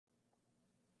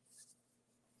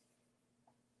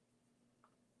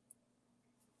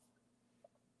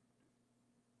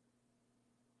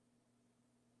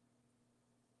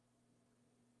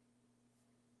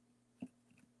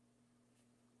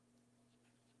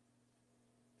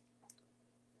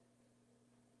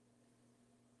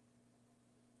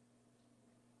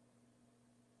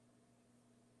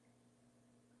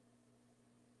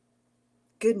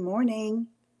Good morning.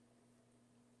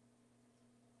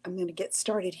 I'm going to get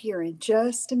started here in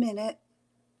just a minute.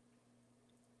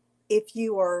 If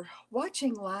you are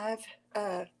watching live,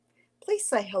 please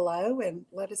say hello and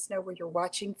let us know where you're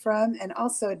watching from. And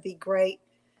also, it'd be great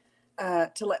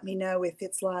to let me know if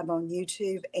it's live on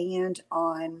YouTube and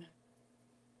on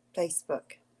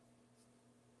Facebook.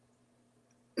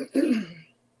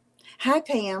 Hi,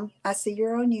 Pam. I see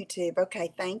you're on YouTube.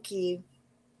 Okay, thank you.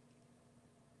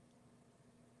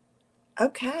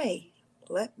 Okay,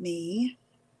 let me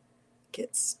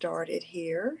get started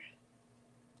here.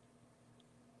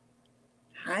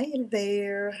 Hi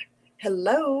there.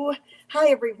 Hello. Hi,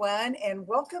 everyone, and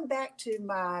welcome back to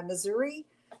my Missouri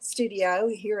studio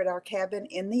here at our cabin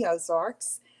in the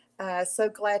Ozarks. So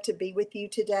glad to be with you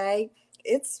today.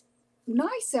 It's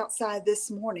nice outside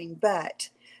this morning, but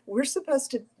we're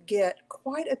supposed to get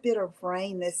quite a bit of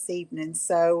rain this evening.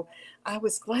 So I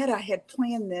was glad I had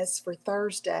planned this for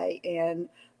Thursday, and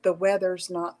the weather's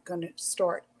not going to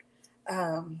start.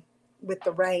 With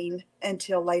the rain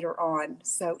until later on.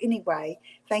 So anyway,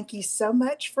 thank you so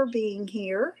much for being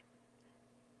here.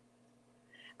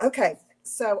 Okay,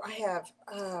 so I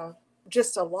have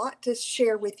just a lot to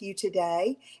share with you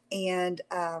today, and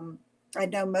I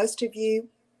know most of you,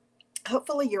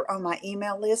 hopefully you're on my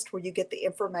email list where you get the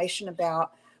information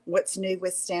about what's new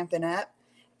with Stampin' Up,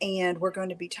 and we're going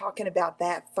to be talking about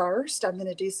that first. I'm going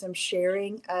to do some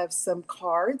sharing of some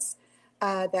cards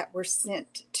that were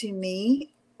sent to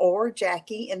me or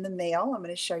Jackie in the mail. I'm going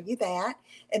to show you that,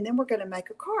 and then we're going to make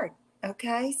a card.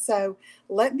 Okay, so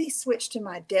let me switch to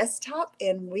my desktop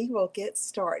and we will get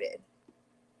started.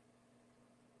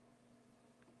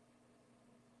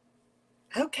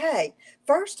 Okay,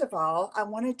 first of all, I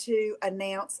wanted to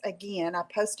announce again, I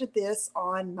posted this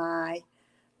on my,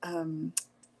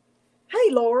 hey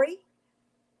Lori.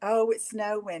 Oh, it's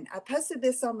snowing. I posted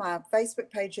this on my Facebook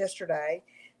page yesterday,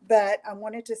 but I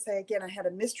wanted to say again, I had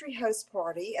a mystery host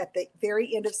party at the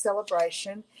very end of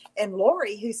celebration, and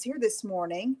Lori, who's here this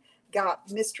morning, got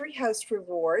mystery host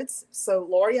rewards. So,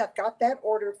 Lori, I've got that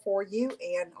ordered for you,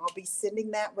 and I'll be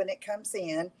sending that when it comes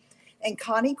in. And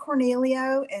Connie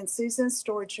Cornelio and Susan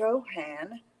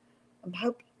Storjohan, I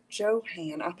hope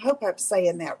I'm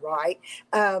saying that right.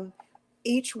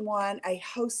 Each one a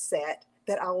host set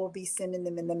that I will be sending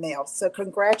them in the mail. So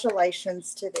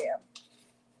congratulations to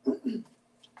them.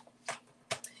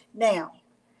 Now,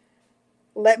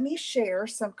 let me share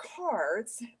some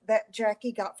cards that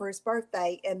Jackie got for his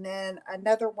birthday, and then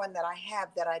another one that I have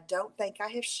that I don't think I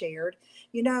have shared.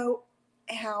 You know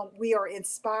how we are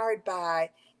inspired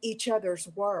by each other's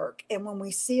work, and when we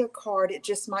see a card, it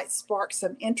just might spark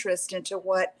some interest into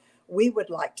what we would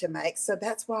like to make. So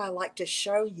that's why I like to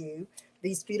show you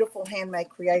these beautiful handmade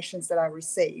creations that I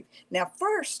received. Now,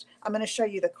 first, I'm going to show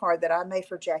you the card that I made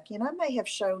for Jackie, and I may have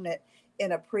shown it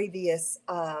in a previous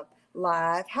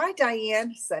live. Hi,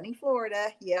 Diane, sunny Florida.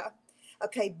 Yeah.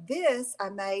 Okay, this I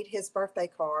made his birthday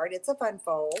card. It's a fun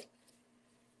fold,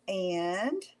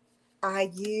 and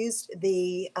I used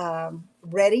the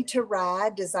Ready to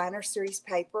Ride designer series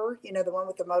paper, you know, the one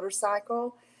with the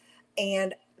motorcycle,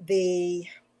 and the,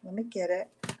 let me get it,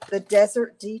 the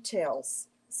Desert Details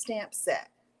stamp set.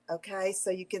 Okay, so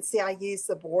you can see I use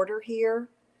the border here,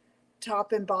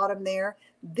 top and bottom there.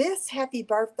 This happy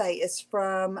birthday is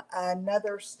from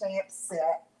another stamp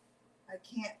set. I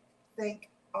can't think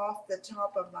off the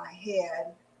top of my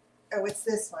head. Oh, it's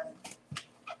this one.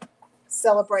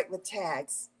 Celebrate with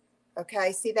Tags.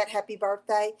 Okay, see that happy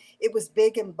birthday? It was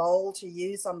big and bold to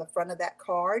use on the front of that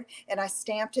card, and I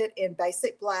stamped it in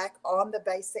basic black on the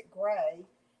basic gray,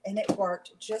 and it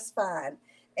worked just fine.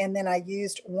 And then I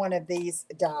used one of these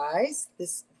dies,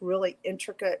 this really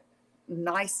intricate,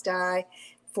 nice die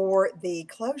for the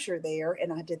closure there,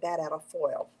 and I did that out of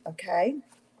foil. Okay,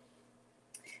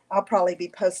 I'll probably be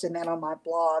posting that on my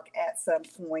blog at some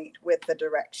point with the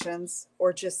directions,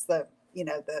 or just the, you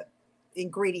know, the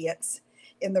ingredients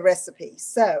in the recipe.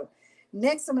 So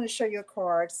next I'm going to show you a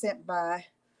card sent by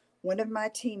one of my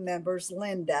team members,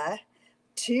 Linda,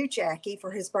 to Jackie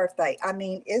for his birthday. I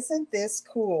mean, isn't this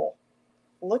cool?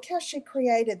 Look how she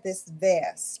created this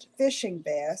vest, fishing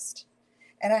vest.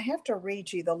 And I have to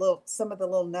read you some of the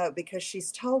little note, because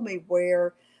she's told me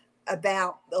where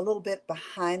about a little bit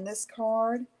behind this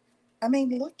card. I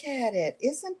mean, look at it.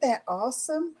 Isn't that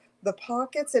awesome? The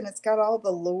pockets, and it's got all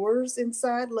the lures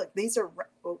inside. Look, these are,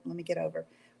 oh, let me get over,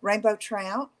 rainbow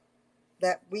trout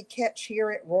that we catch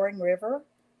here at Roaring River,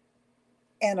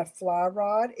 and a fly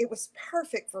rod. It was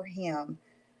perfect for him.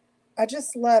 I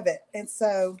just love it. And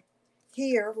so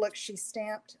here, look, she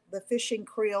stamped the fishing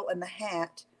creel and the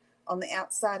hat on the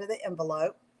outside of the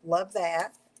envelope. Love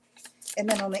that. And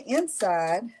then on the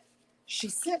inside, she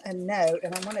sent a note,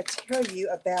 and I want to tell you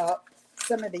about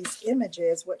some of these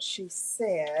images, what she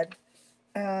said,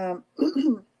 um,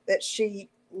 that she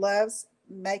loves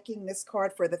making this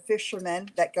card for the fishermen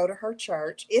that go to her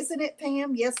church. Isn't it,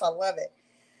 Pam? Yes, I love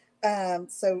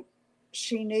it. So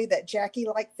she knew that Jackie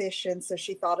liked fishing, so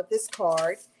she thought of this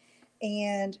card.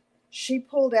 And she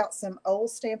pulled out some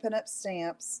old Stampin' Up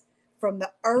stamps from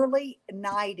the early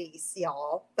 90s,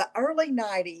 y'all, the early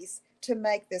 90s, to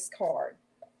make this card.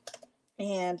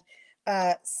 And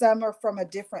some are from a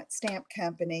different stamp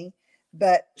company,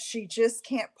 but she just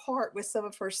can't part with some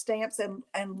of her stamps.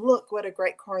 And look what a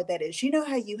great card that is. You know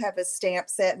how you have a stamp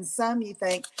set, and some you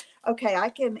think, okay, I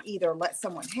can either let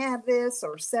someone have this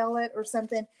or sell it or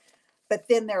something. But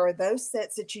then there are those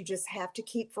sets that you just have to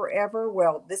keep forever.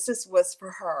 Well, was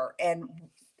for her, and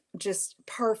just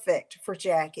perfect for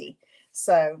Jackie.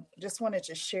 So just wanted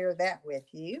to share that with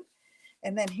you.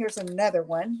 And then here's another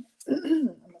one. I'm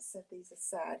going to set these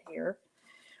aside here.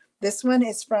 This one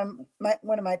is from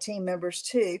one of my team members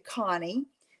too, Connie.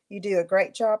 You do a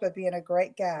great job of being a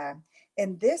great guy.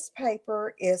 And this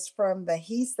paper is from the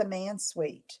He's the Man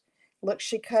suite. Look,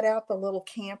 she cut out the little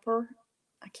camper.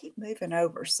 I keep moving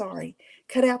over, sorry.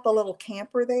 Cut out the little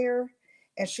camper there.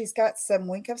 And she's got some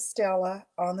Wink of Stella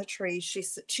on the tree.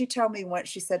 She told me once,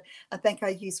 she said, I think I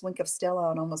use Wink of Stella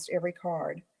on almost every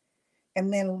card.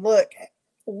 And then look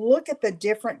at the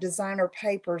different designer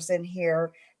papers in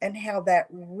here and how that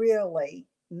really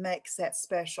makes that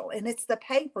special. And it's the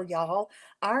paper, y'all.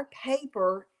 Our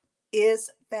paper is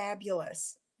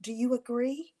fabulous. Do you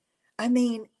agree? I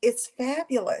mean, it's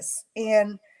fabulous.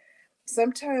 And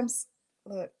sometimes,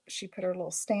 look, she put her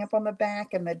little stamp on the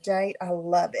back and the date. I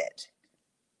love it.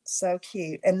 So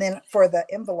cute. And then for the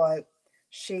envelope,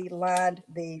 she lined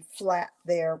the flap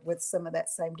there with some of that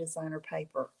same designer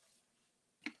paper.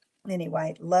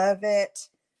 Anyway, love it.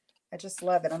 I just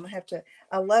love it. I'm gonna have to.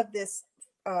 I love this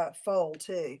fold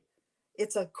too.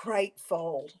 It's a great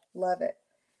fold. Love it.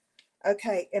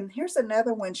 Okay, and here's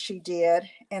another one she did,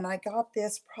 and I got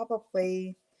this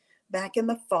probably back in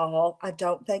the fall. I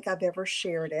don't think I've ever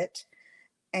shared it,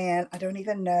 and I don't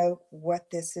even know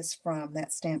what this is from,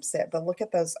 that stamp set. But look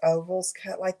at those ovals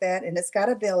cut like that, and it's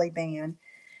got a belly band.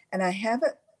 And I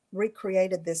haven't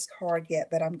recreated this card yet,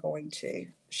 but I'm going to.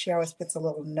 She always puts a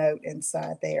little note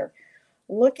inside there.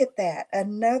 Look at that.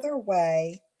 Another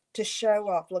way to show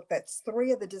off. Look, that's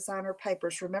 3 of the designer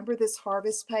papers. Remember this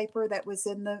harvest paper that was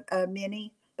in the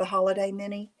mini, the holiday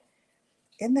mini?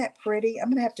 Isn't that pretty? I'm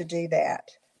going to have to do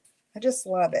that. I just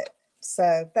love it.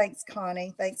 So thanks,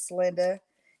 Connie. Thanks, Linda.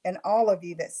 And all of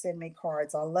you that send me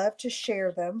cards. I love to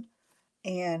share them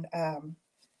and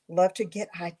love to get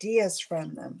ideas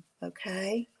from them.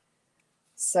 Okay.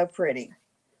 So pretty.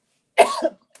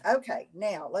 Okay.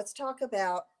 Now let's talk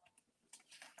about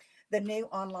the new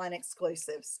online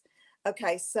exclusives.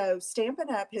 Okay. So Stampin'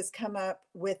 Up has come up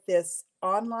with this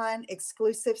online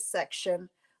exclusive section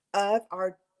of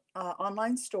our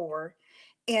online store.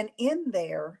 And in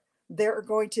there, there are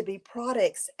going to be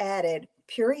products added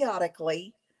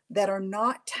periodically that are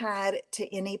not tied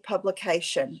to any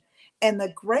publication. And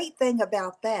the great thing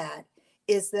about that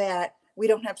is that we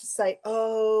don't have to say,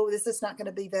 oh, this is not going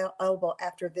to be available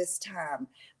after this time.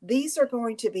 These are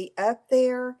going to be up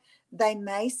there. They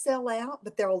may sell out,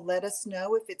 but they'll let us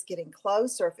know if it's getting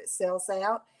close or if it sells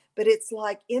out. But it's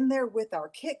like in there with our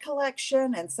kit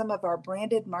collection and some of our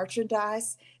branded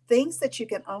merchandise, things that you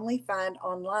can only find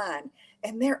online.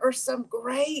 And there are some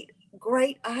great,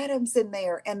 great items in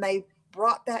there. And they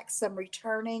brought back some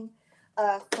returning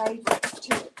favorites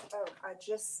too. Oh, I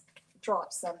just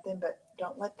dropped something, but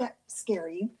don't let that scare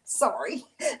you. Sorry.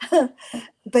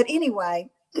 But anyway,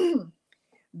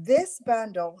 this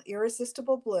bundle,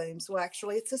 Irresistible Blooms, well,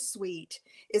 actually, it's a suite,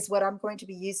 is what I'm going to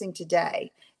be using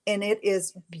today. And it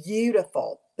is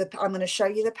beautiful. I'm going to show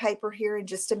you the paper here in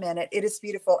just a minute. It is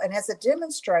beautiful. And as a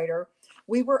demonstrator,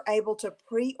 we were able to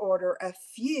pre-order a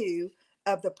few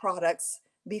of the products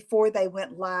before they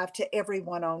went live to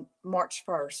everyone on March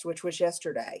 1st, which was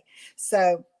yesterday.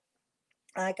 So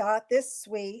I got this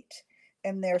suite,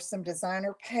 and there's some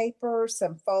designer paper,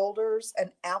 some folders,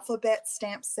 an alphabet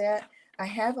stamp set. I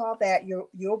have all that.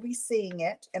 You'll be seeing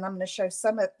it, and I'm going to show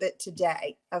some of it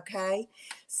today. Okay.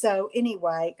 So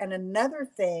anyway, and another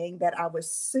thing that I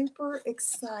was super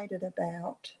excited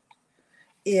about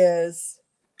is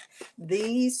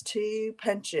these 2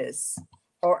 punches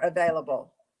are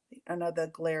available. I know the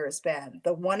glare is bad.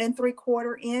 The 1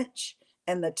 3/4 inch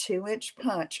and the 2-inch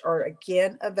punch are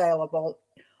again available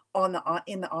on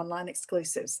in the online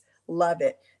exclusives. Love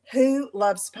it. Who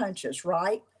loves punches,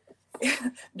 right?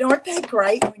 Aren't they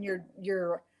great when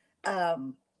you're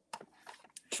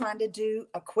trying to do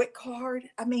a quick card.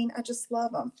 I mean, I just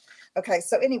love them. Okay,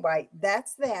 so anyway,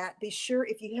 that's that. Be sure,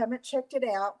 if you haven't checked it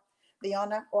out, the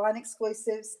online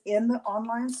exclusives in the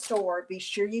online store, be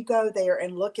sure you go there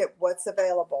and look at what's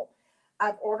available.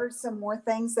 I've ordered some more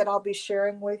things that I'll be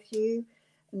sharing with you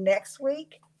next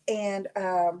week, and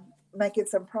making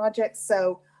some projects,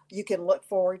 so you can look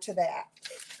forward to that.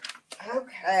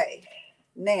 Okay,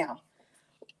 now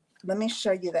let me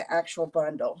show you the actual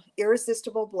bundle.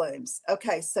 Irresistible Blooms.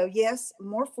 Okay, so yes,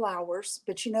 more flowers,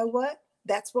 but you know what?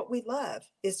 That's what we love,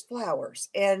 is flowers.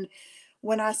 And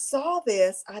when I saw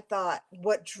this, I thought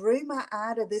what drew my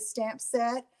eye to this stamp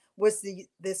set was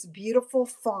this beautiful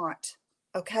font.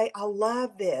 Okay, I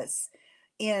love this.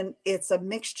 And it's a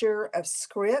mixture of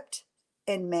script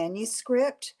and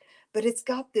manuscript, but it's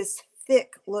got this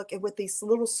thick look with these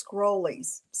little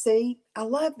scrollies. See, I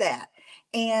love that.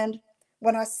 And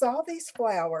when I saw these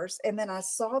flowers and then I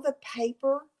saw the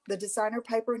paper, the designer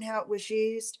paper and how it was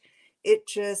used, it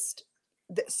just,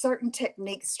 certain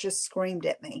techniques just screamed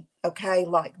at me. Okay,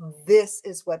 like this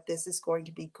is what this is going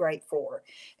to be great for.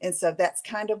 And so that's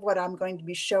kind of what I'm going to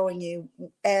be showing you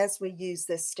as we use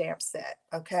this stamp set.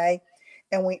 Okay,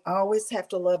 and we always have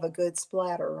to love a good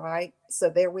splatter, right? So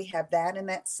there we have that in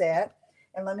that set.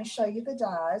 And let me show you the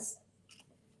dies.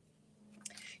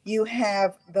 You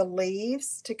have the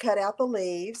leaves to cut out the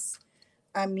leaves.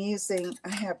 I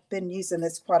have been using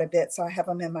this quite a bit, so I have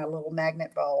them in my little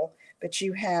magnet bowl. But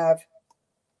you have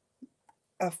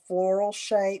a floral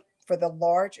shape for the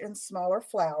large and smaller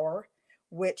flower,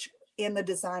 which in the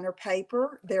designer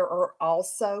paper, there are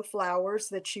also flowers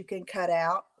that you can cut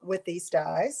out with these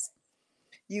dies.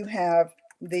 You have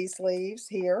these leaves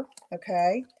here,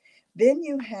 okay? Then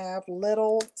you have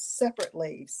little separate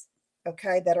leaves,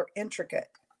 okay, that are intricate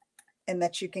and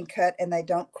that you can cut, and they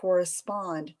don't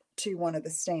correspond to one of the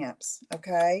stamps,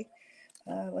 okay?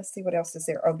 Let's see what else is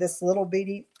there. Oh, this little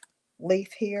beady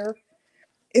leaf here.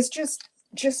 It's just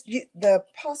the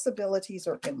possibilities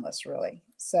are endless, really.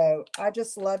 So I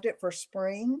just loved it for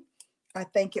spring. I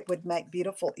think it would make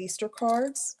beautiful Easter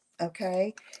cards,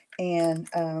 okay? And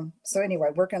so anyway,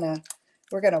 we're gonna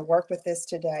work with this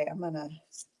today. I'm gonna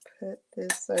put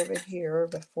this over here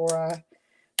before I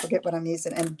forget what I'm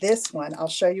using. And this one, I'll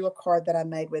show you a card that I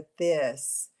made with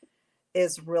this.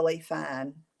 Is really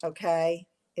fun, okay?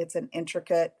 It's an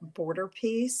intricate border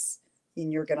piece,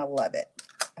 and you're gonna love it.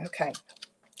 Okay.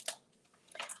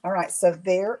 All right, so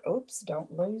there, oops,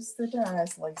 don't lose the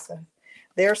dies, Lisa.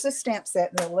 There's the stamp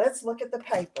set. Now let's look at the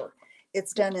paper.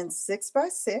 It's done in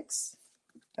 6x6,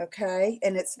 okay?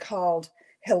 And it's called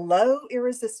Hello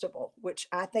Irresistible, which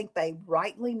I think they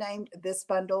rightly named this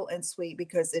bundle and suite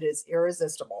because it is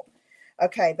irresistible.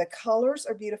 Okay, the colors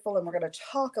are beautiful, and we're going to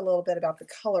talk a little bit about the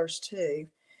colors too.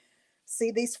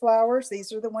 See these flowers?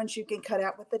 These are the ones you can cut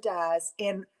out with the dies.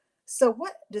 And so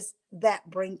what does that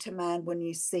bring to mind when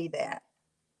you see that?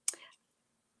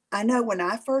 I know when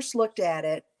I first looked at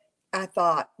it, I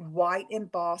thought white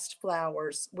embossed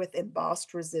flowers with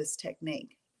embossed resist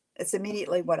technique. It's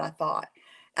immediately what I thought.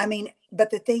 I mean,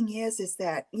 but the thing is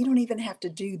that you don't even have to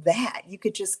do that. You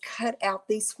could just cut out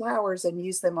these flowers and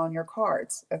use them on your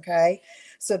cards, okay?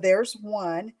 So there's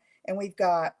one, and we've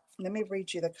got, let me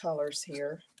read you the colors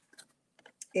here.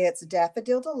 It's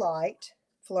Daffodil Delight,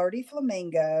 Flirty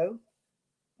Flamingo,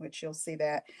 which you'll see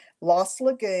that, Lost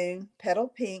Lagoon, Petal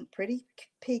Pink, Pretty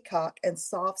Peacock, and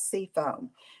Soft Seafoam.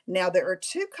 Now, there are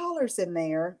two colors in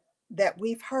there that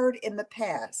we've heard in the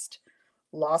past,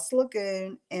 Lost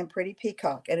Lagoon and Pretty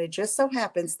Peacock. And it just so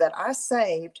happens that I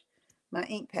saved my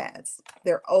ink pads.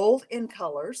 They're old in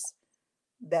colors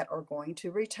that are going to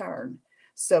return.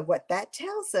 So what that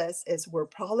tells us is we're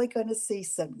probably going to see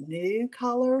some new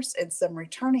colors and some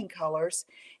returning colors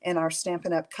in our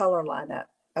Stampin' Up! Color lineup.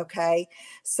 Okay,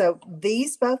 so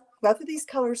these both of these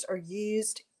colors are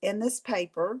used in this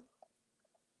paper,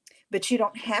 but you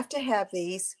don't have to have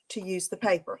these to use the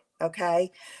paper. Okay,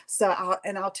 so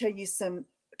I'll tell you some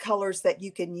colors that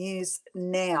you can use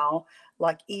now,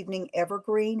 like Evening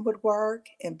Evergreen would work,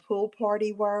 and Pool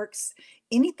Party works.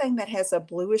 Anything that has a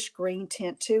bluish green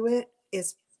tint to it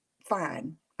is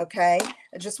fine. Okay,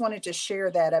 I just wanted to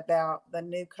share that about the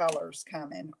new colors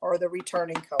coming or the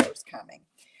returning colors coming.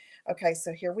 Okay,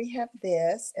 so here we have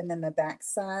this, and then the back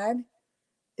side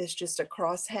is just a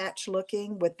crosshatch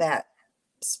looking with that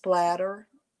splatter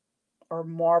or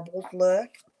marbled look.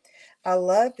 I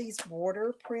love these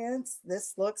border prints.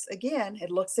 This looks, again,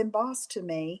 it looks embossed to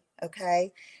me,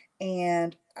 okay?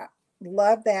 And I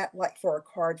love that, like for a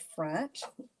card front.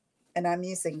 And I'm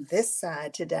using this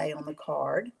side today on the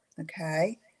card,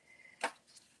 okay?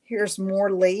 Here's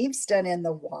more leaves done in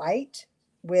the white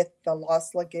with the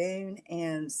Lost Lagoon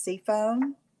and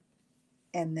Seafoam.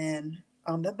 And then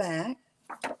on the back,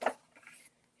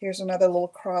 here's another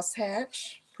little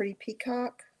crosshatch, pretty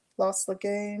peacock, Lost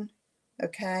Lagoon.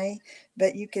 Okay,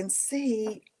 but you can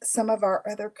see some of our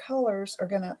other colors are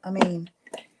gonna, I mean,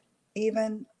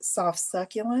 even soft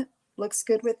succulent looks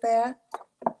good with that.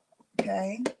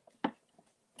 Okay,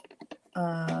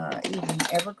 even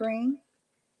evergreen.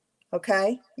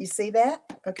 Okay, you see that?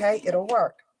 Okay, it'll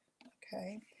work.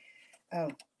 Okay,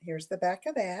 oh, here's the back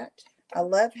of that. I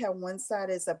love how one side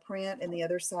is a print and the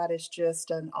other side is just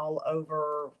an all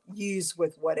over, use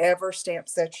with whatever stamp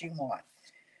set you want.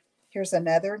 Here's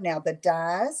another. Now the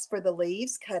dies for the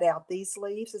leaves, cut out these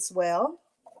leaves as well.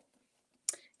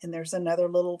 And there's another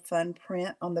little fun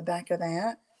print on the back of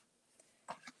that.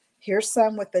 Here's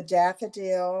some with the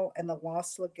daffodil and the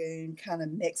Lost Lagoon kind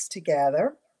of mixed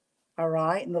together. All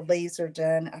right, and the leaves are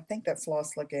done. I think that's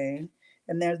Lost Lagoon.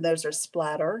 And then those are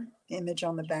splatter image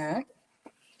on the back.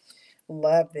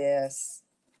 Love this.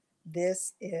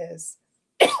 This is,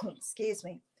 excuse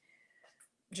me,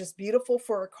 just beautiful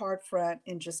for a card front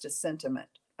and just a sentiment.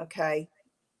 Okay.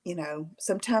 You know,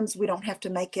 sometimes we don't have to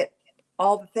make it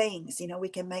all the things. You know, we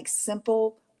can make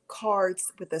simple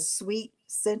cards with a sweet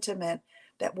sentiment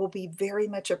that will be very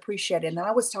much appreciated. And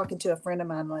I was talking to a friend of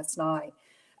mine last night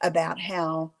about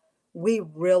how we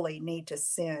really need to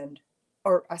send,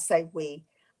 or I say we,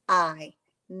 I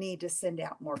need to send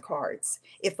out more cards.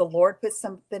 If the Lord puts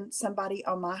somebody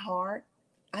on my heart,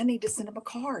 I need to send them a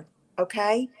card.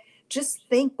 Okay? Just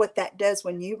think what that does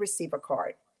when you receive a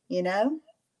card, you know?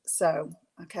 So,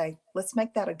 okay, let's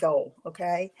make that a goal.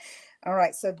 Okay. All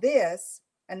right. So this,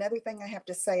 another thing I have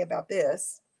to say about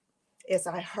this is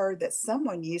I heard that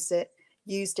someone used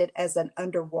it as an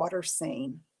underwater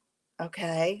scene.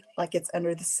 Okay. Like it's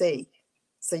under the sea.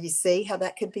 So you see how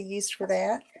that could be used for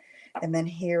that. And then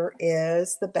here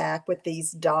is the back with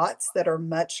these dots that are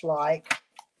much like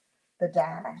the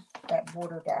die, that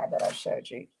border die that I showed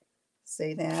you.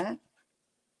 See that?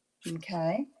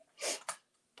 Okay.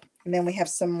 And then we have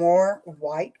some more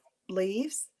white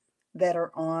leaves that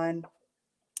are on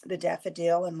the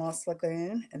daffodil and Lost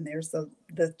Lagoon. And there's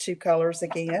the two colors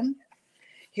again.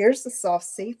 Here's the soft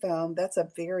sea foam. That's a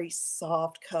very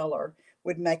soft color.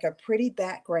 Would make a pretty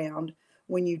background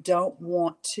when you don't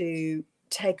want to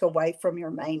take away from your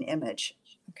main image.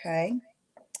 Okay.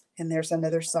 And there's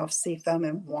another soft sea foam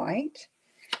in white.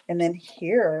 And then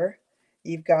here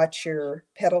you've got your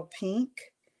petal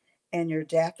pink and your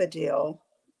daffodil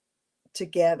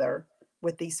together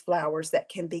with these flowers that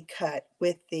can be cut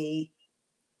with the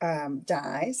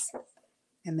dies.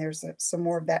 And there's some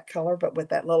more of that color, but with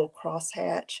that little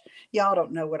crosshatch. Y'all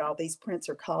don't know what all these prints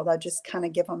are called. I just kind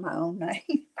of give them my own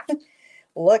name.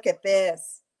 Look at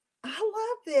this. I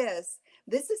love this.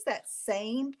 This is that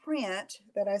same print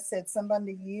that I said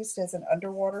somebody used as an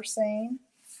underwater scene,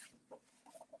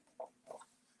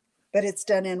 but it's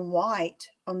done in white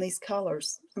on these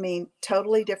colors. I mean,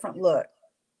 totally different look.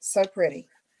 So pretty.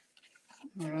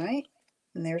 All right.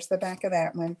 And there's the back of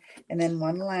that one. And then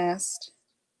one last,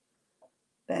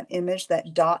 that image,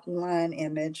 that dot line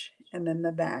image, and then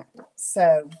the back.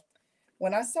 So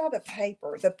when I saw the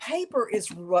paper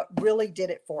is what really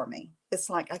did it for me. It's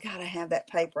like, I got to have that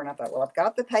paper. And I thought, well, I've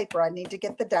got the paper. I need to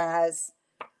get the dies,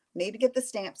 need to get the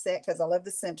stamp set because I love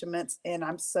the sentiments. And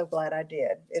I'm so glad I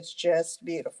did. It's just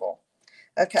beautiful.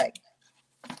 Okay.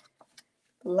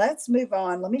 Let's move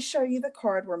on. Let me show you the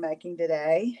card we're making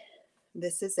today.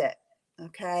 This is it.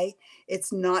 Okay.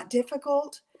 It's not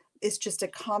difficult. It's just a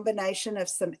combination of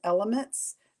some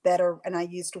elements that are, and I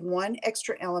used one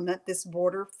extra element, this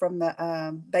border from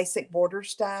the basic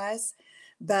borders dies.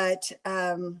 But,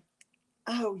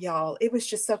 oh, y'all, it was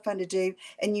just so fun to do.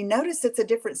 And you notice it's a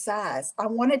different size. I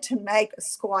wanted to make a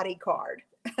squatty card.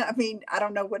 I mean, I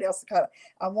don't know what else to call it.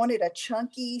 I wanted a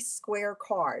chunky square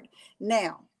card.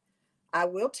 Now, I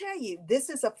will tell you,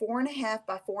 this is a 4.5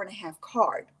 by 4.5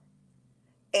 card.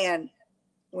 And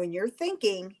when you're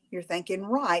thinking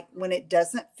right when it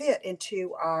doesn't fit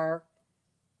into our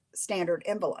standard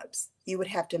envelopes. You would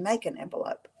have to make an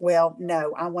envelope. Well,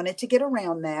 no, I wanted to get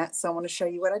around that. So I want to show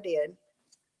you what I did.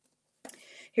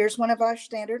 Here's one of our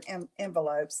standard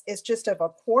envelopes. It's just of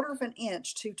 1/4 of an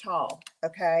inch too tall.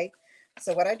 Okay.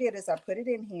 So what I did is I put it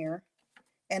in here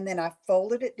and then I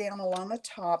folded it down along the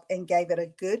top and gave it a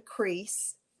good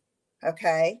crease.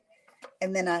 Okay.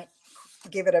 And then I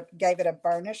gave it a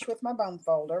burnish with my bone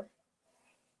folder.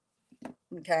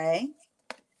 Okay.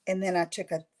 And then I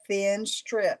took a thin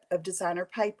strip of designer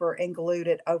paper and glued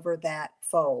it over that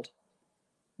fold,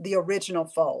 the original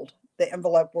fold, the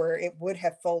envelope where it would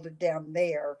have folded down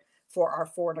there for our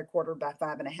 4 1/4 by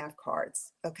 5.5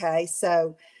 cards. Okay.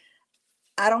 So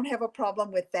I don't have a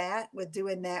problem with that, with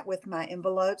doing that with my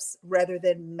envelopes rather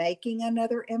than making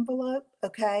another envelope.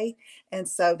 Okay. And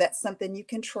so that's something you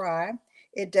can try.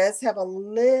 It does have a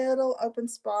little open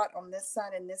spot on this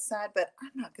side and this side, but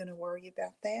I'm not going to worry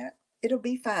about that. It'll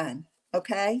be fine.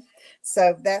 Okay.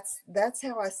 So that's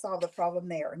how I solve the problem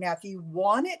there. Now, if you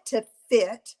want it to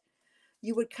fit,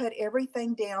 you would cut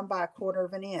everything down by 1/4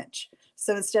 of an inch.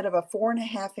 So instead of a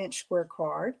 4.5 inch square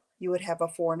card, you would have a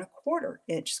 4 1/4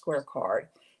 inch square card,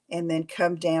 and then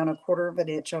come down 1/4 of an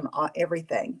inch on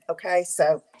everything. Okay,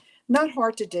 so not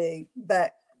hard to do,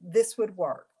 but this would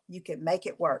work. You can make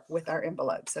it work with our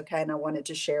envelopes. Okay, and I wanted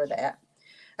to share that.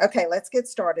 Okay, let's get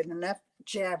started. Enough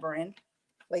jabbering,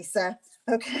 Lisa.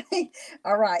 Okay,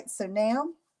 all right. So now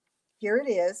here it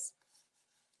is,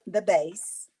 the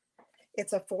base.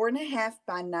 It's a 4.5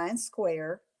 by 9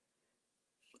 square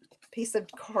piece of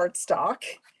cardstock,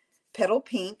 petal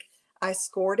pink. I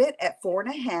scored it at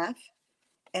 4.5,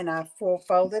 and I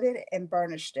folded it and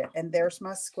burnished it. And there's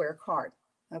my square card.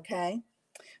 Okay.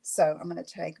 So I'm going to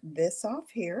take this off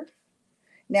here.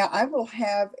 Now I will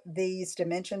have these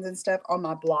dimensions and stuff on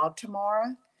my blog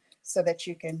tomorrow so that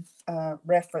you can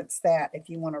reference that if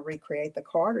you want to recreate the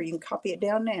card, or you can copy it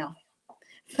down now.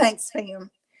 Thanks, Pam.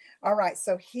 All right.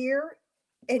 So here,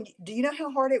 and do you know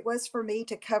how hard it was for me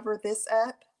to cover this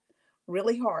up?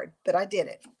 Really hard, but I did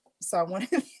it. So I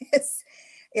wanted this.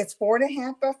 It's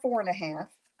 4.5 by 4.5,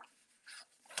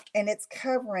 and it's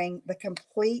covering the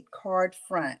complete card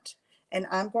front. And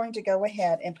I'm going to go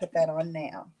ahead and put that on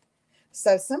now.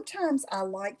 So sometimes I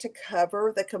like to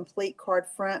cover the complete card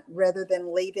front rather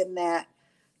than leaving that,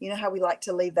 you know how we like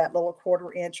to leave that little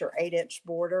 1/4 inch or 8 inch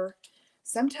border.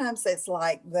 Sometimes it's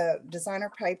like the designer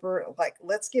paper, like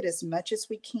let's get as much as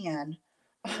we can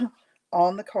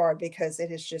on the card because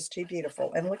it is just too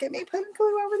beautiful. And look at me putting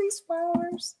glue over these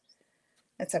flowers.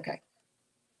 That's okay.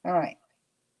 All right.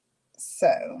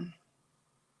 So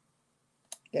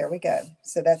there we go.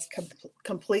 So that's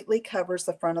completely covers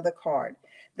the front of the card.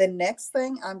 The next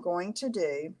thing I'm going to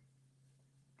do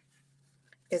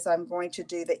is I'm going to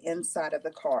do the inside of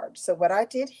the card. So what I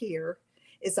did here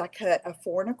is I cut a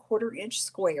 4 1/4 inch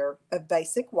square of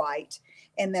basic white,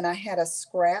 and then I had a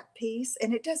scrap piece,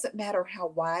 and it doesn't matter how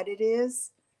wide it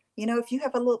is. You know, if you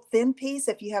have a little thin piece,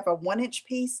 if you have a 1 inch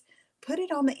piece, put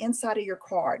it on the inside of your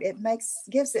card. It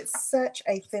gives it such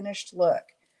a finished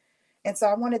look. And so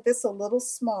I wanted this a little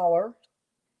smaller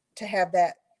to have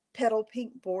that petal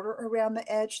pink border around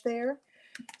the edge there.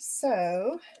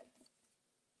 So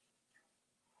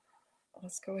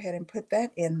let's go ahead and put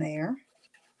that in there.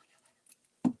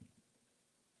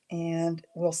 And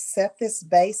we'll set this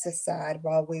base aside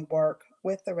while we work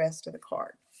with the rest of the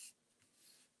card.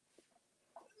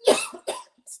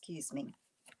 Excuse me.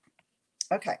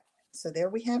 Okay, so there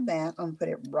we have that. I'm going to put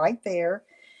it right there.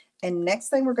 And next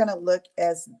thing we're going to look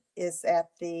is at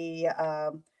the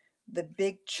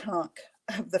big chunk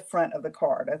of the front of the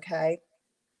card. Okay,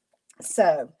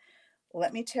 so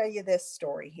let me tell you this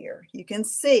story here. You can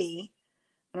see,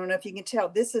 I don't know if you can tell,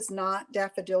 this is not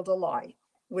Daffodil Delight,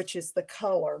 which is the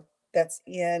color that's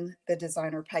in the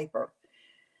designer paper.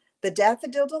 The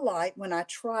Daffodil Delight, when I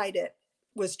tried it,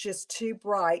 was just too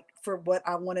bright for what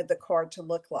I wanted the card to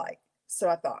look like. So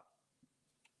I thought,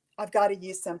 I've got to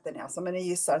use something else. I'm going to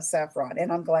use some saffron,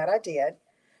 and I'm glad I did.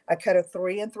 I cut a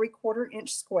 3 3/4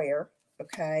 inch square.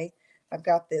 Okay, I've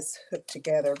got this hooked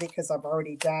together because I've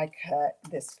already die cut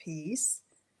this piece.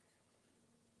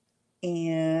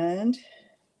 And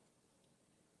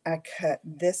I cut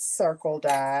this circle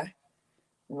die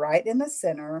right in the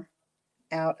center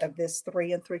out of this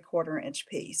 3 3/4 inch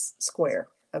piece square.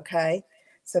 Okay,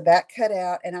 so that cut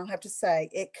out, and I'll have to say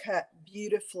it cut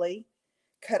beautifully,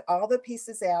 cut all the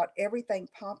pieces out. Everything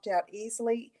popped out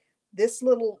easily. This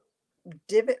little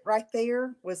divot right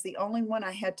there was the only one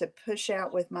I had to push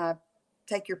out with my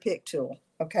take your pick tool.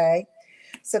 Okay,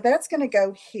 so that's going to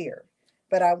go here,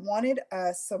 but I wanted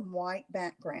some white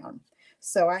background.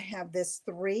 So I have this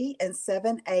 3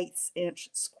 7/8 inch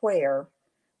square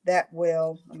that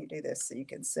will, let me do this so you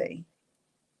can see,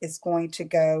 it's going to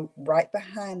go right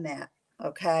behind that.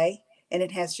 Okay, and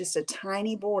it has just a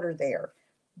tiny border there,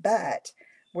 but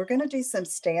we're going to do some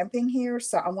stamping here,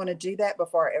 so I want to do that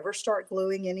before I ever start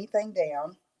gluing anything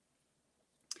down.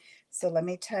 So let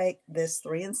me take this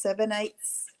 3 7/8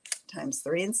 times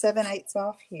 3 7/8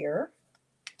 off here.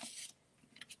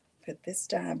 Put this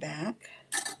die back.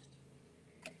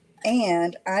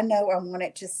 And I know I want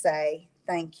it to say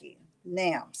thank you.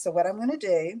 Now, so what I'm going to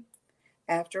do,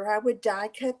 after I would die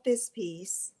cut this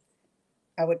piece,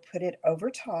 I would put it over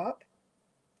top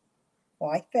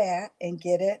like that and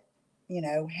get it, you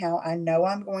know, how I know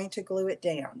I'm going to glue it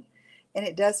down. And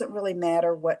it doesn't really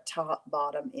matter what top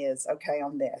bottom is, okay,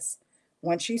 on this.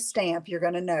 Once you stamp, you're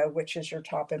going to know which is your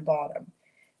top and bottom.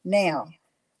 Now,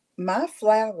 my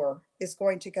flower is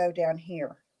going to go down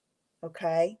here,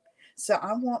 okay? So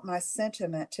I want my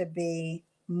sentiment to be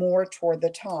more toward the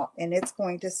top, and it's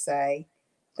going to say,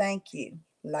 thank you,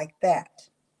 like that,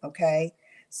 okay?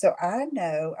 So I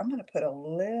know I'm going to put a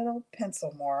little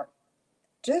pencil mark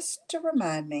just to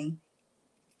remind me,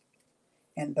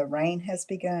 and the rain has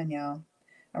begun, y'all.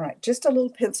 All right, just a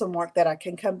little pencil mark that I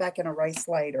can come back and erase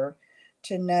later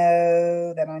to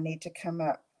know that I need to come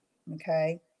up,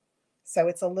 okay? So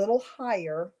it's a little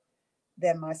higher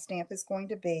than my stamp is going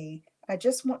to be. I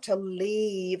just want to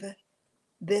leave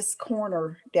this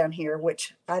corner down here,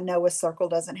 which I know a circle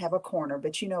doesn't have a corner,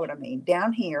 but you know what I mean,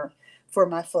 down here for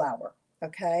my flower,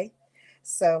 okay?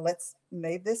 So let's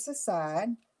move this aside.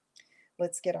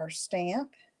 Let's get our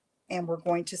stamp, and we're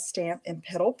going to stamp in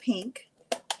Petal Pink.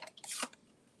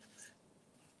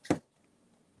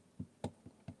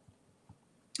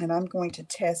 And I'm going to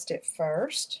test it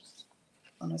first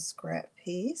on a scrap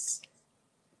piece.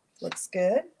 Looks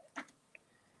good.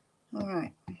 All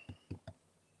right.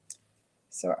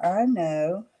 So I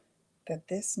know that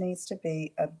this needs to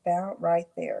be about right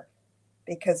there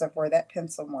because of where that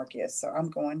pencil mark is. So I'm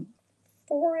going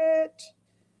for it.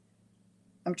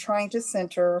 I'm trying to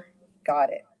center.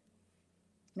 Got it.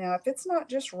 Now, if it's not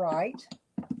just right,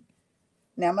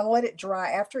 now I'm going to let it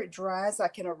dry. After it dries, I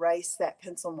can erase that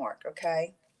pencil mark,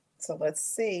 okay? So let's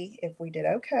see if we did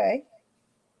okay.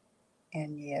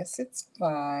 And yes, it's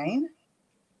fine.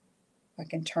 I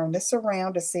can turn this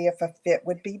around to see if a fit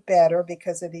would be better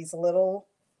because of these little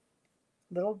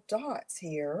dots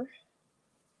here.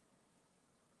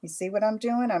 You see what I'm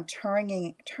doing? I'm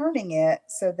turning it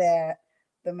so that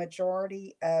the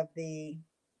majority of the,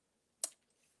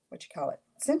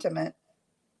 sentiment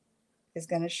is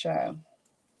going to show.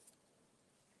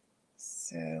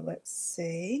 So let's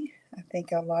see. I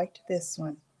think I liked this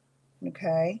one.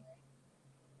 Okay.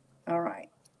 All right.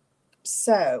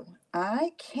 So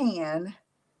I can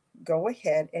go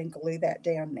ahead and glue that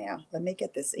down now. Let me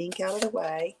get this ink out of the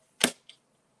way.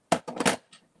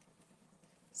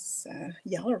 So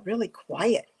y'all are really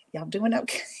quiet. Y'all doing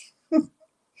okay?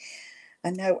 I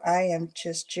know I am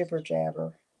just jibber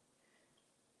jabber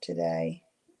today.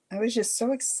 I was just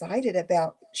so excited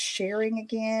about sharing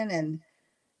again and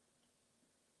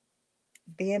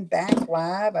being back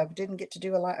live. I didn't get to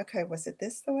do a lot. Okay, was it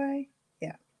this the way?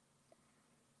 Yeah.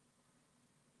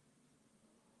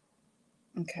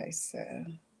 Okay, so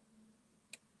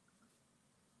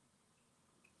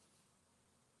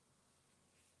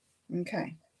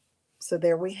okay. So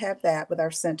there we have that with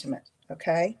our sentiment.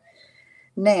 Okay.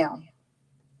 Now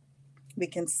we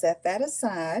can set that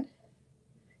aside,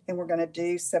 and we're going to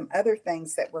do some other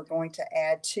things that we're going to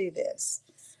add to this.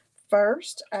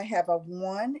 First, I have a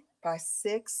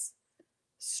 1x6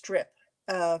 strip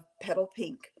of Petal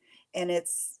Pink, and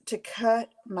it's to cut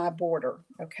my border.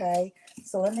 Okay,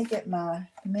 so let me get my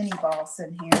mini boss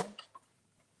in here.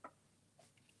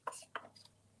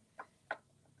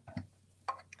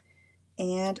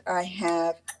 And I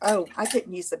have, oh, I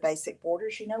didn't use the basic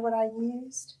borders. You know what I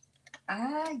used?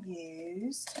 I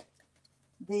used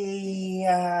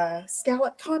the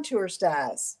scallop contours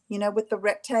dies, you know, with the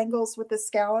rectangles with the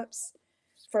scallops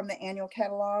from the annual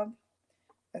catalog.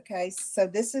 Okay, so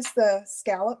this is the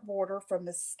scallop border from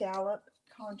the scallop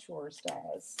contours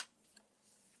dies.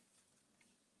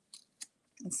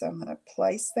 And so I'm going to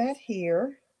place that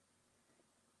here.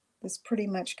 This pretty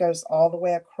much goes all the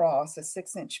way across. A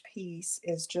 6-inch piece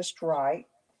is just right.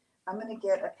 I'm going to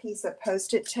get a piece of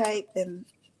Post-it tape and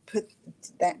put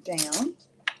that down.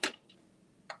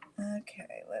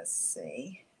 Okay, let's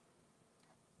see.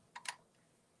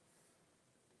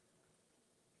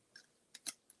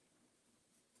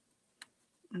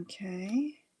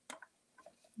 Okay,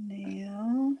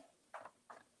 now,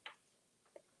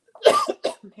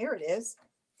 here it is.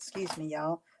 Excuse me,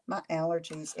 y'all. My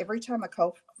allergies. Every time a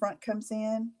cold front comes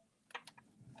in,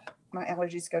 my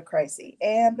allergies go crazy.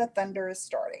 And the thunder is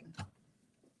starting.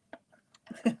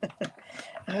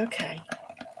 Okay.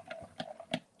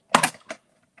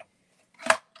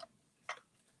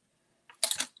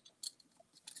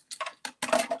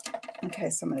 Okay,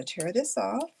 so I'm going to tear this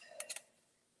off.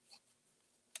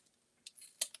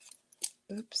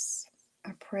 Oops.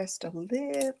 I pressed a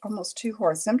little, almost too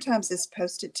hard. Sometimes this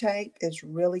Post-it tape is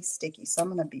really sticky, so I'm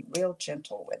going to be real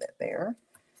gentle with it there.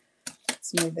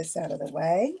 Let's move this out of the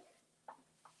way.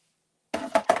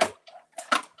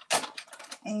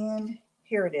 And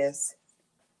here it is.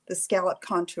 The Scallop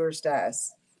Contours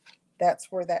dies.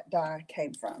 That's where that die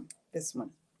came from, this one.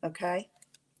 Okay?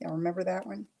 Y'all remember that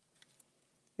one?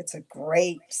 It's a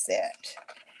great set.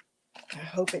 I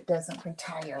hope it doesn't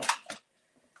retire.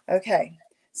 Okay,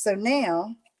 so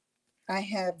now I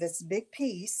have this big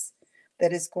piece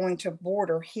that is going to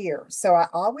border here. So I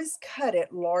always cut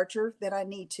it larger than I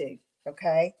need to,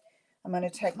 okay? I'm going to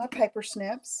take my paper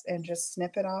snips and just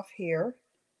snip it off here.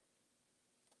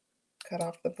 Cut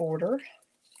off the border.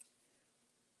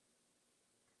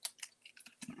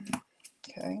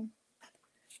 Okay,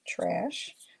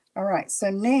 trash. All right,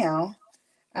 so now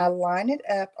I line it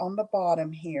up on the bottom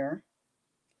here,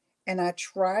 and I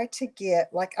try to get,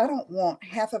 like, I don't want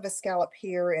half of a scallop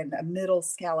here and a middle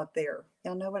scallop there.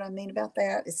 Y'all know what I mean about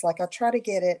that? It's like I try to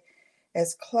get it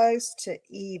as close to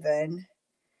even.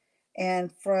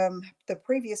 And from the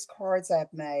previous cards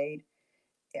I've made,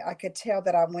 I could tell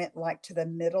that I went like to the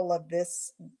middle of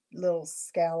this little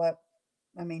scallop.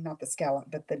 I mean, not the scallop,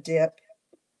 but the dip,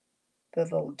 the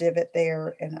little divot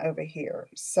there and over here.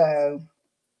 So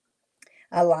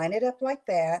I line it up like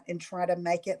that and try to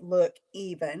make it look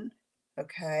even,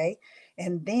 okay?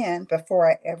 And then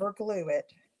before I ever glue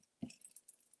it,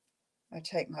 I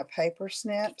take my paper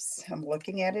snips, I'm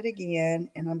looking at it again,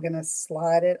 and I'm going to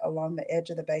slide it along the edge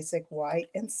of the basic white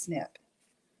and snip.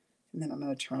 And then I'm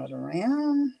going to turn it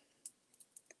around,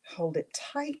 hold it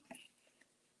tight.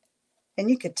 And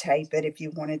you could tape it if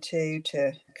you wanted to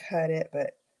cut it,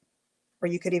 but, or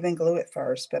you could even glue it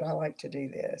first, but I like to do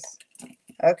this.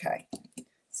 Okay.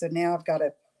 So now I've got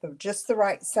just the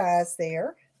right size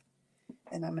there.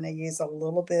 And I'm going to use a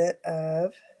little bit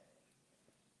of,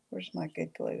 where's my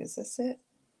good glue? Is this it?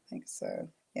 I think so.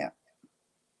 Yeah.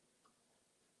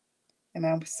 And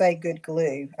I say good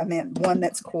glue, I meant one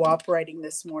that's cooperating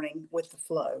this morning with the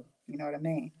flow. You know what I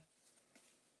mean?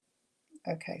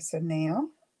 Okay, so now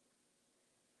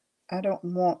I don't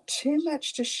want too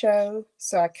much to show,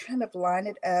 so I kind of line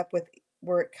it up with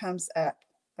where it comes up,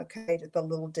 okay, to the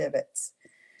little divots.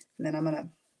 And then I'm going to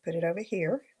put it over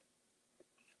here,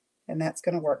 and that's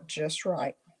going to work just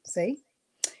right. See?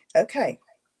 Okay.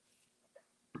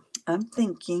 I'm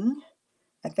thinking,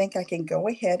 I think I can go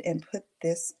ahead and put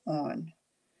this on.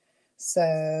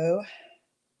 So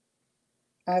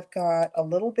I've got a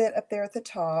little bit up there at the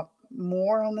top,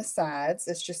 more on the sides.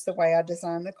 It's just the way I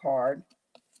designed the card.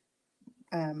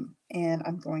 And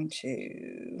I'm going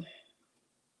to,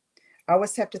 I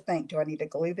always have to think, do I need to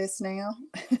glue this now?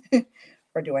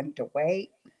 Or do I need to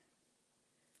wait?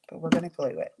 But we're going to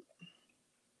glue it.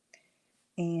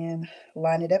 And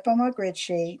line it up on my grid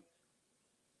sheet.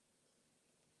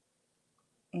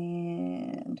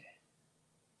 And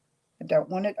I don't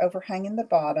want it overhanging the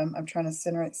bottom. I'm trying to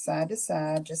center it side to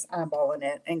side, just eyeballing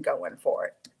it and going for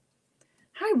it.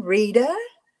 Hi, Rita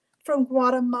from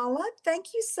Guatemala.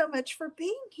 Thank you so much for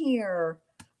being here.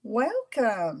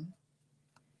 Welcome.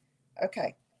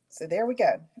 Okay, so there we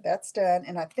go. That's done.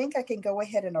 And I think I can go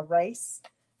ahead and erase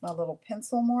my little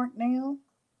pencil mark now.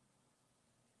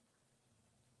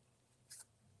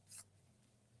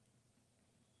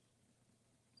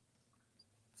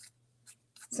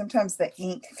 Sometimes the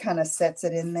ink kind of sets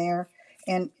it in there.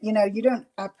 And, you know,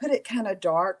 I put it kind of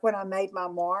dark when I made my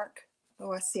mark.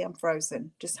 Oh, I see I'm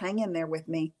frozen. Just hang in there with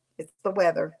me. It's the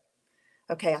weather.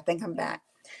 Okay, I think I'm back.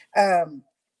 I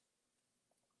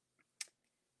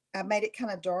made it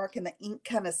kind of dark and the ink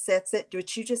kind of sets it,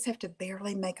 but you just have to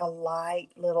barely make a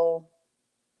light little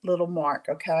mark,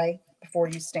 okay, before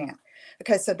you stamp.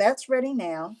 Okay, so that's ready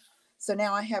now. So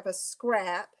now I have a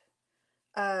scrap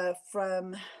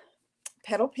from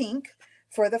Petal Pink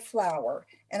for the flower.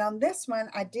 And on this one,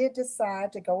 I did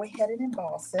decide to go ahead and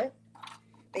emboss it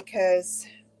because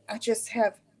I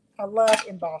love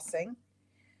embossing.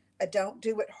 I don't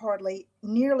do it hardly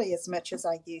nearly as much as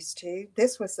I used to.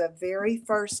 This was the very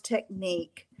first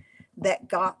technique that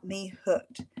got me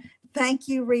hooked. Thank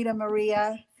you, Rita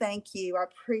Maria. Thank you. I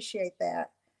appreciate that.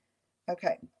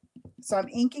 Okay, so I'm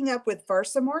inking up with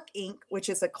Versamark ink, which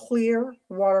is a clear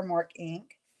watermark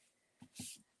ink.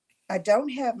 I don't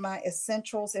have my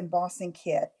Essentials embossing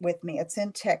kit with me. It's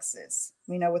in Texas,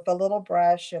 you know, with the little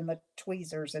brush and the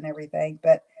tweezers and everything,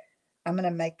 but I'm going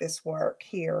to make this work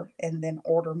here and then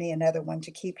order me another one to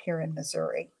keep here in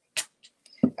Missouri.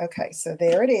 Okay, so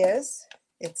there it is.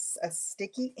 It's a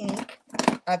sticky ink.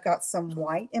 I've got some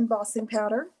white embossing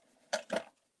powder.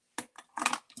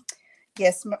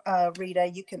 Yes, Rita,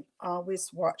 you can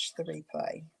always watch the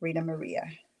replay. Rita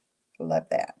Maria. Love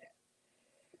that.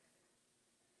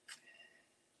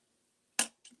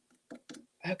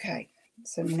 Okay,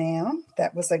 so now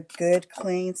that was a good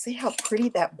clean. See how pretty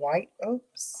that white,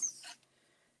 oops.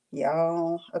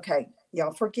 Y'all, okay,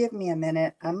 y'all forgive me a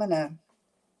minute. I'm going to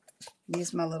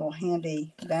use my little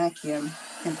handy vacuum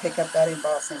and pick up that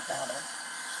embossing powder.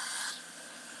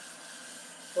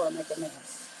 before I make a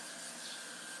mess.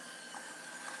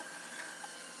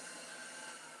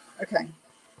 Okay,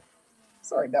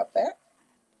 sorry about that.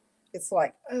 It's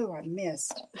like, oh, I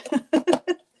missed.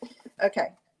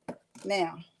 Okay,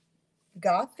 now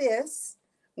got this.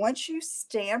 Once you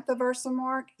stamp the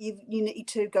Versamark, you need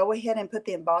to go ahead and put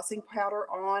the embossing powder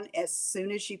on as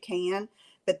soon as you can.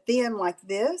 But then like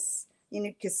this,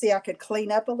 you can see I could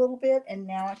clean up a little bit and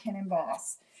now I can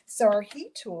emboss. So our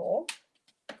heat tool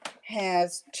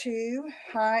has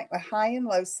a high and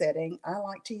low setting. I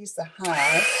like to use the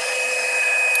high.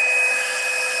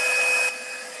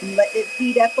 Let it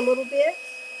heat up a little bit.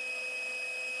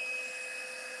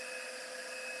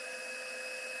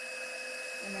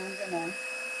 And I'm going to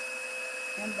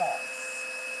emboss.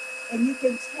 And you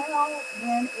can tell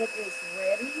when it is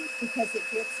ready because it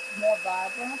gets more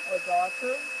vibrant or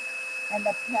darker and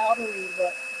the powdery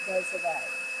look goes away.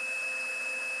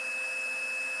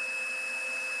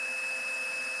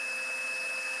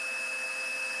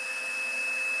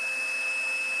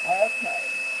 Okay.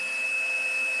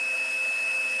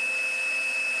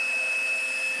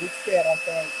 It's good, I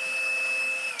think.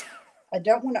 I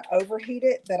don't want to overheat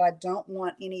it, but I don't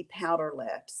want any powder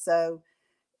left. So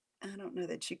I don't know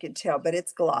that you can tell, but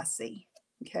it's glossy.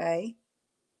 Okay.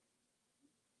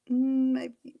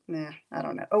 Maybe, nah, I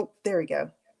don't know. Oh, there we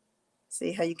go.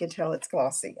 See how you can tell it's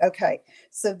glossy. Okay.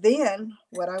 So then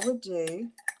what I would do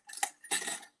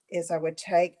is I would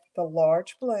take the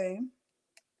large bloom,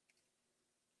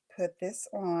 put this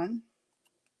on,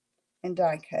 and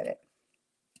die cut it.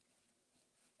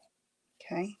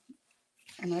 Okay.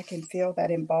 And I can feel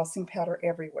that embossing powder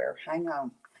everywhere. Hang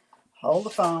on. Hold the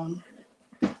phone.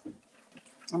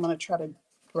 I'm going to try to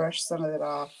brush some of it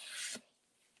off.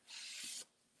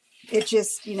 It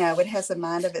just, it has a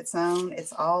mind of its own.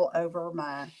 It's all over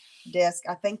my desk.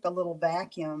 I think the little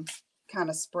vacuum kind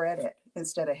of spread it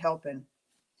instead of helping.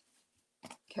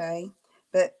 Okay.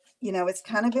 But, it's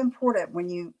kind of important when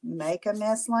you make a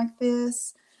mess like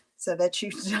this so that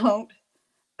you don't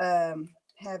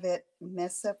have it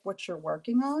mess up what you're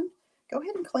working on. Go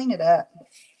ahead and clean it up.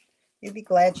 You'll be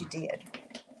glad you did.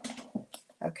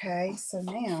 Okay, so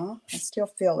now I still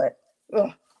feel it.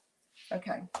 Ugh.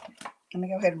 Okay, let me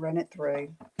go ahead and run it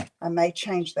through. I may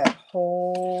change that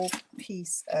whole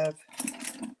piece of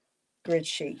grid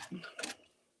sheet.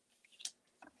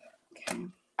 Okay.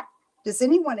 Does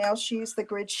anyone else use the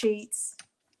grid sheets?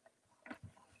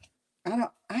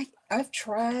 I've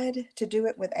tried to do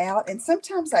it without, and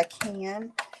sometimes I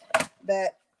can,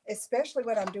 but especially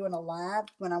when I'm doing a live,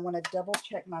 when I want to double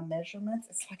check my measurements,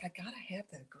 it's like I gotta have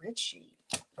the grid sheet.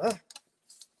 Ugh.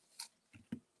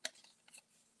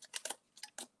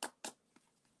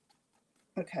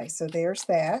 Okay, so there's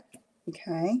that.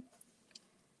 Okay,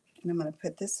 and I'm going to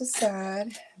put this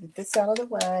aside, get this out of the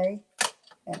way,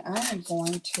 and I am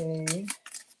going to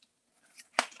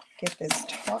get this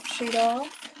top sheet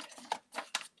off,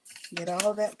 get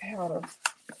all of that powder.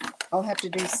 I'll have to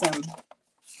do some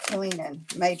cleaning,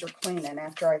 major cleaning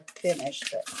after I finish,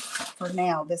 but for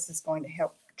now, this is going to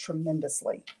help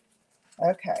tremendously.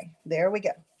 Okay, there we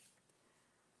go.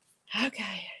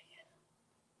 Okay.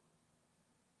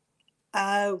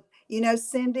 Oh,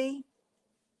 Cindy,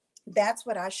 that's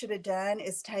what I should have done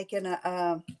is taken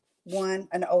an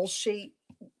old sheet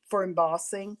for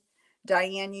embossing.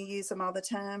 Diane, you use them all the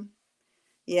time?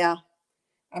 Yeah.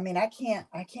 I mean, I can't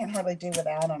hardly do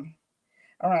without them.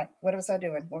 All right. What was I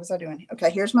doing? Okay,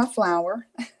 here's my flower.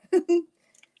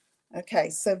 Okay,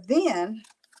 so then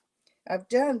I've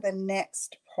done the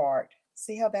next part.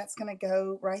 See how that's going to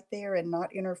go right there and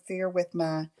not interfere with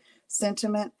my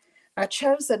sentiment? I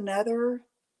chose another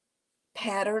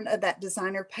pattern of that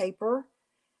designer paper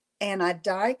and I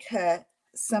die cut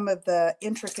some of the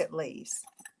intricate leaves.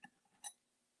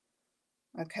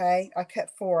 Okay, I cut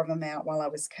 4 of them out while I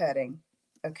was cutting.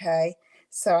 Okay,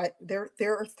 so there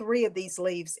are 3 of these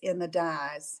leaves in the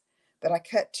dies, but I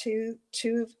cut two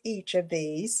of each of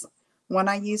these. One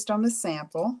I used on the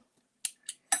sample,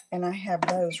 and I have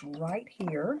those right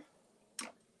here.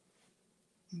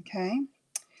 Okay,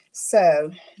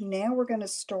 so now we're going to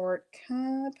start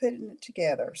kind of putting it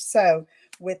together. So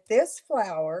with this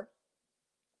flower,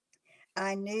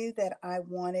 I knew that I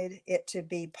wanted it to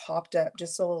be popped up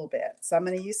just a little bit. So I'm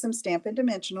going to use some Stampin'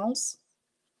 Dimensionals.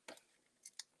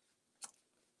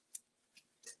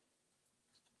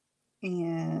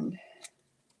 And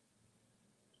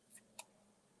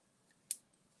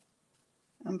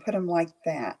I'm put them like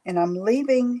that. And I'm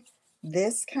leaving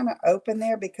this kind of open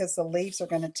there because the leaves are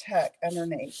going to tuck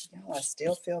underneath. Oh, I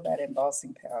still feel that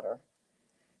embossing powder.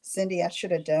 Cindy, I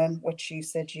should have done what you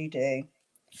said you do.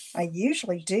 I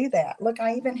usually do that. Look,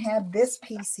 I even had this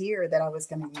piece here that I was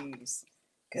going to use.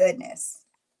 Goodness.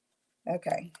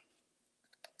 Okay.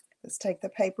 Let's take the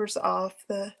papers off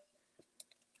the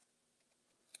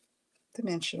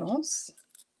dimensionals.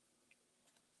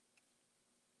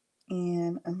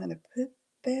 And I'm going to put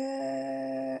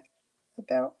that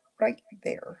about right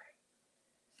there.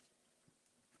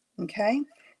 Okay.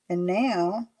 And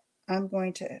now I'm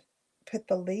going to put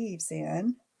the leaves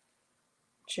in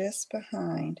just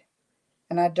behind.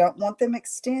 And I don't want them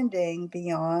extending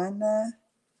beyond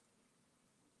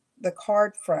the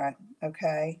card front.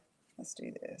 Okay. Let's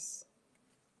do this.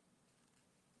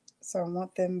 So I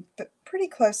want them pretty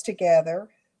close together,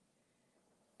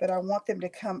 but I want them to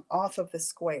come off of the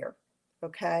square.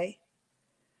 Okay.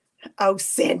 Oh,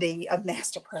 Cindy, a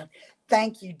master pro.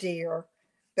 Thank you, dear.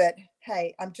 But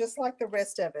hey, I'm just like the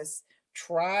rest of us.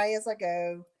 Try as I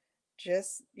go.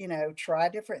 Just, try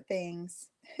different things.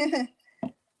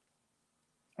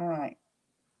 All right.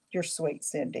 You're sweet,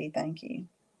 Cindy. Thank you.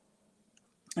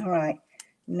 All right.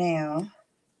 Now,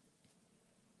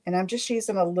 and I'm just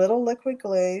using a little liquid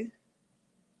glue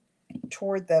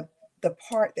toward the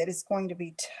part that is going to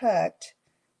be tucked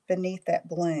beneath that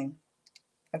bloom.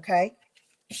 Okay?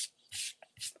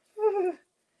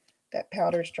 That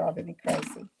powder's driving me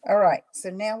crazy. All right. So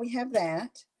now we have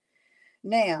that.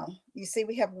 Now, you see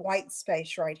we have white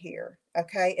space right here,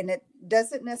 okay? And it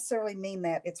doesn't necessarily mean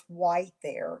that it's white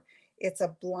there. It's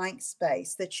a blank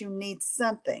space that you need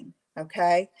something,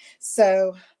 okay?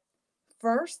 So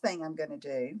first thing I'm going to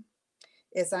do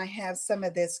is I have some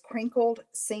of this crinkled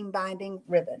seam binding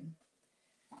ribbon.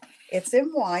 It's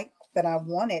in white, but I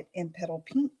want it in petal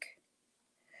pink.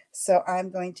 So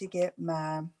I'm going to get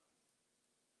my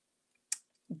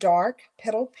dark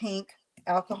petal pink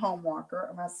alcohol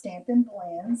marker, my Stampin'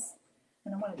 Blends.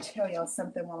 And I want to tell y'all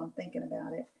something while I'm thinking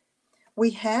about it. We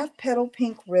have petal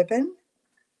pink ribbon,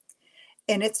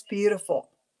 and it's beautiful,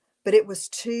 but it was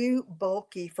too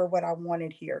bulky for what I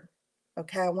wanted here.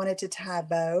 Okay, I wanted to tie a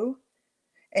bow,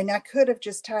 and I could have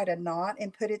just tied a knot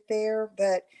and put it there,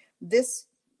 but this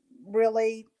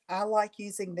really, I like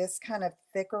using this kind of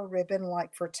thicker ribbon,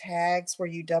 like for tags where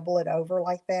you double it over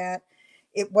like that.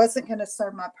 It wasn't going to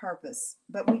serve my purpose,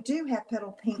 but we do have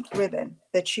petal pink ribbon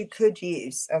that you could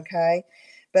use, okay?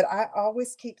 But I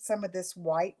always keep some of this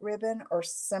white ribbon or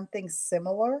something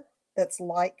similar that's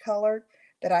light colored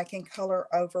that I can color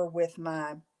over with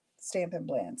my Stampin'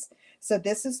 Blends. So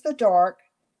this is the dark.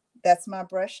 That's my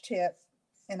brush tip,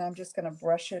 and I'm just going to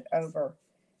brush it over.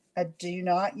 I do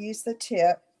not use the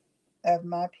tip of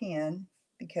my pen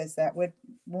because that would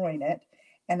ruin it.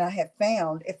 And I have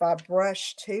found if I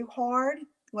brush too hard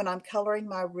when I'm coloring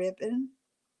my ribbon,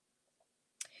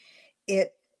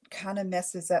 it kind of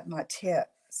messes up my tip.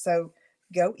 So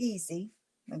go easy,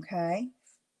 okay?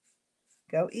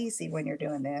 Go easy when you're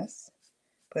doing this.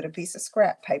 Put a piece of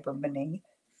scrap paper beneath.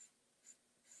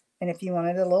 And if you want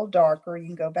it a little darker, you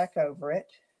can go back over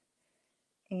it.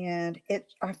 And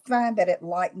I find that it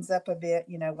lightens up a bit,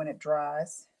 when it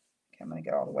dries. Okay, I'm going to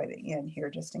go all the way to the end here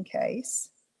just in case.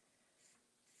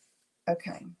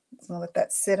 Okay, so I'm going to let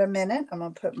that sit a minute. I'm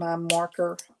going to put my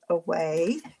marker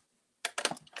away.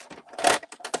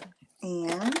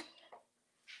 And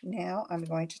now I'm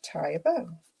going to tie a bow.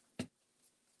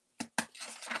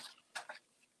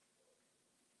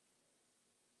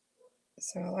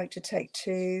 So I like to take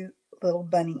two little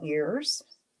bunny ears,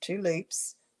 2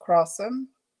 loops, cross them,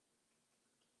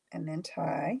 and then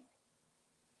tie.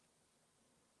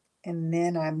 And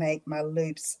then I make my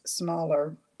loops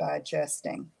smaller by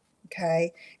adjusting.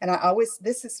 Okay. And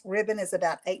this ribbon is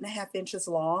about 8.5 inches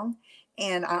long,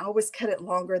 and I always cut it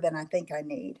longer than I think I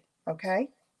need. Okay.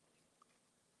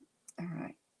 All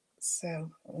right.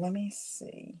 So let me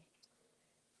see.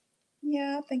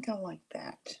 Yeah, I think I like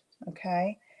that.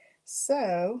 Okay.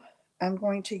 So I'm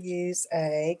going to use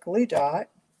a glue dot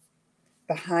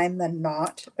behind the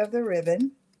knot of the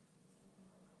ribbon.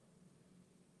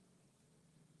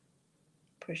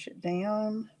 Push it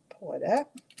down, pull it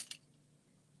up.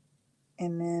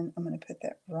 And then I'm going to put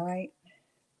that right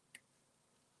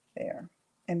there.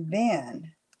 And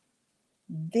then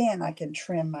I can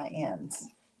trim my ends.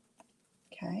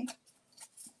 Okay.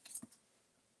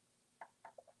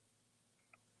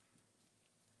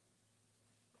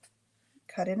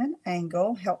 Cut in an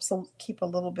angle, helps keep a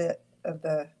little bit of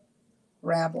the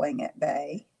raveling at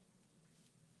bay.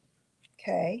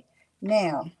 Okay.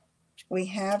 Now, we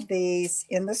have these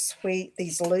in the suite,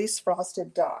 these loose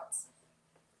frosted dots.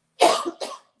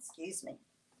 Excuse me.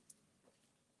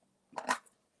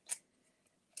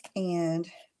 And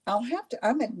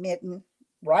I'm admitting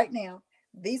right now,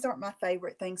 these aren't my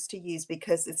favorite things to use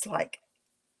because it's like,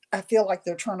 I feel like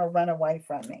they're trying to run away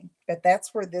from me. But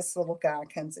that's where this little guy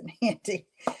comes in handy.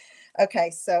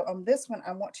 Okay, so on this one,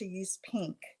 I want to use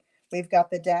pink. We've got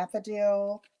the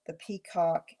daffodil, the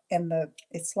peacock, and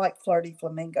it's like flirty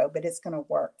flamingo, but it's going to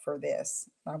work for this.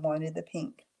 I wanted the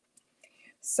pink.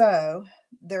 So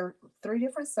there are 3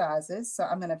 different sizes. So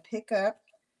I'm going to pick up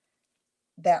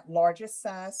that largest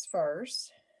size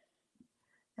first.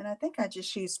 And I think I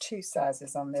just used 2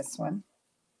 sizes on this one.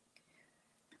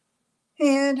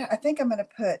 And I think I'm going to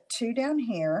put 2 down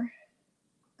here.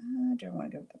 Do I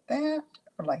want to go with that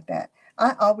or like that?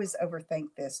 I always overthink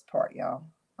this part, y'all.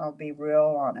 I'll be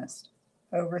real honest.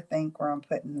 Overthink where I'm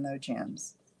putting the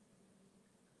gems.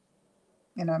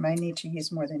 And I may need to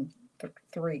use more than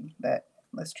 3, but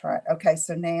let's try it. Okay,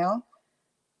 so now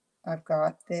I've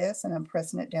got this and I'm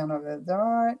pressing it down over the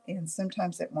dot, and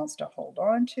sometimes it wants to hold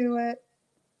on to it.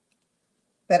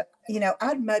 But, you know,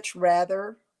 I'd much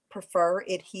rather prefer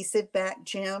adhesive back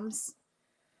gems.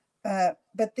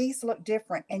 But these look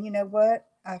different. And you know what?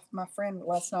 My friend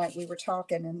last night, we were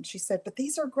talking and she said, but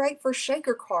these are great for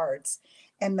shaker cards.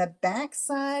 And the back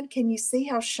side, can you see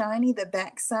how shiny the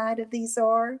back side of these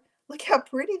are? Look how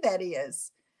pretty that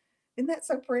is. Isn't that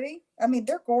so pretty? I mean,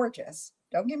 they're gorgeous.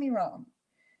 Don't get me wrong.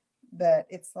 But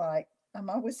it's like, I'm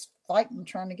always fighting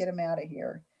trying to get them out of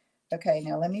here. Okay,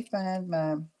 now let me find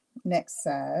my next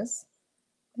size.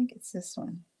 I think it's this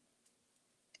one.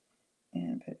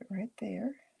 And put it right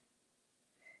there.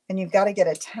 And you've got to get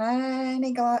a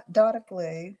tiny dot of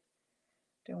glue.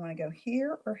 Do I want to go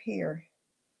here or here?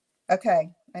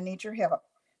 Okay, I need your help.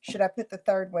 Should I put the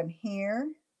 3rd one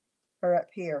here or up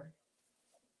here?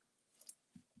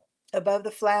 Above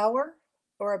the flower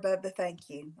or above the thank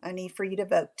you? I need for you to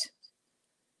vote.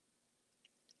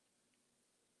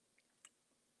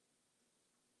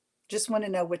 Just want to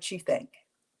know what you think.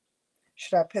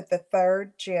 Should I put the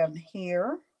 3rd gem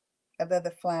here above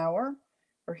the flower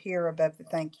or here above the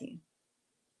thank you?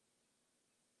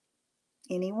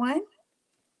 Anyone?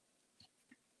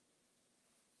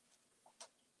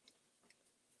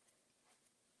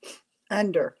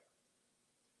 Under.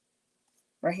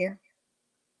 Right here.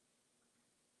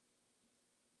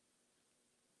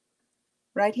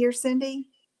 Right here, Cindy?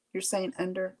 You're saying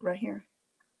under right here?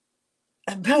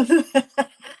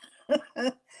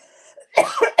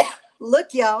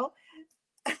 Look, y'all.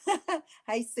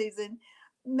 Hey, Susan.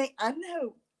 I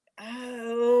know.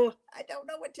 Oh, I don't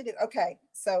know what to do. Okay,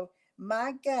 so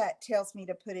my gut tells me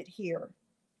to put it here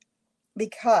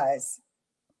because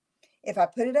if I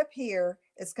put it up here,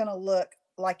 it's going to look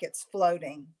like it's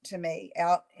floating to me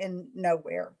out in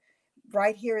nowhere.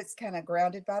 Right here, it's kind of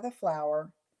grounded by the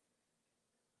flower.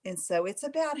 And so it's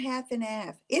about half and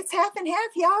half. It's half and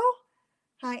half, y'all.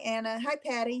 Hi, Anna. Hi,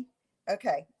 Patty.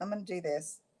 Okay, I'm going to do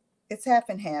this. It's half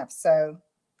and half. So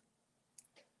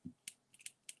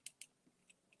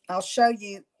I'll show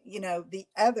you, you know, the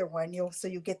other one. So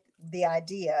you get the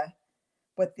idea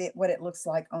what it looks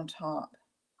like on top.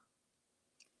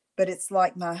 But it's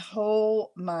like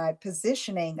my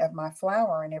positioning of my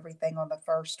flower and everything on the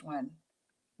first one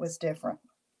was different.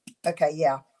 Okay,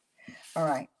 yeah. All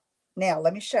right. Now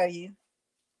let me show you.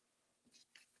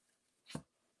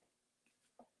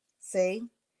 See,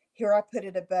 here I put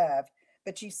it above,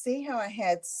 but you see how I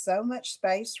had so much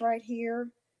space right here?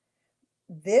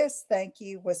 This thank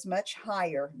you was much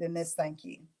higher than this thank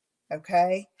you.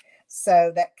 Okay,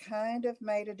 so that kind of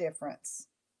made a difference.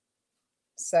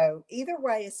 So either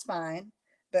way is fine,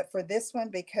 but for this one,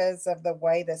 because of the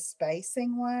way the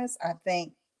spacing was, I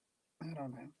think, I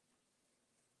don't know,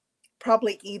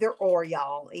 probably either or,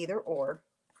 y'all, either or.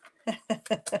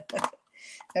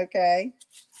 Okay.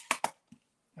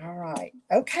 All right.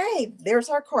 Okay, there's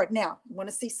our card. Now, want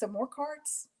to see some more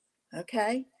cards?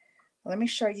 Okay. Let me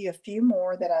show you a few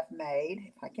more that I've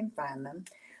made, if I can find them.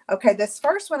 Okay, this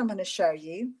first one I'm going to show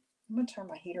you. I'm going to turn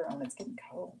my heater on. It's getting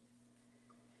cold.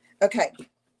 Okay.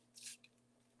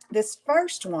 This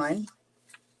first one,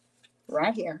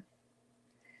 right here,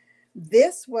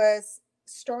 this was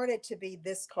started to be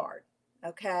this card.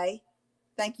 Okay.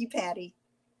 Thank you, Patty.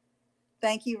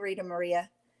 Thank you, Rita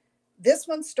Maria. This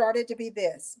one started to be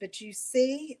this, but you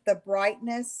see the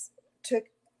brightness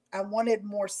I wanted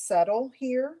more subtle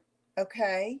here.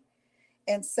 Okay.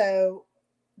 And so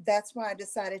that's why I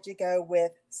decided to go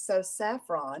with So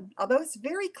Saffron, although it's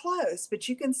very close, but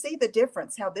you can see the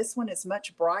difference, how this one is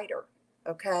much brighter.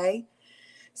 Okay.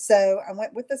 So I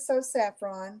went with the So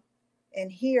Saffron,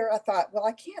 and here I thought, well,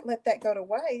 I can't let that go to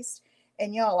waste.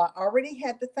 And y'all, I already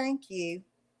had the thank you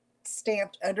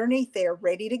stamped underneath there,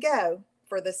 ready to go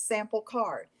for the sample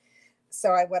card.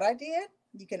 So what I did,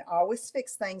 you can always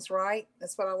fix things, right?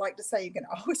 That's what I like to say. You can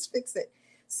always fix it.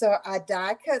 So I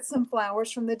die cut some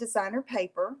flowers from the designer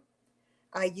paper.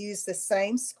 I used the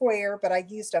same square, but I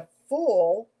used a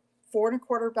full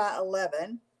 4¼ by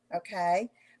 11. Okay.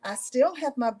 I still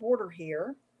have my border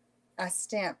here. I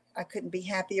couldn't be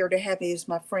happier to have used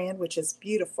my friend, which is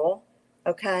beautiful.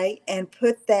 Okay. And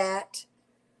pop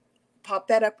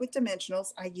that up with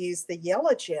dimensionals. I used the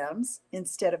yellow gems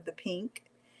instead of the pink.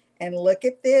 And look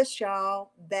at this,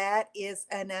 y'all. That is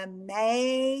an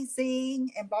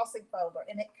amazing embossing folder.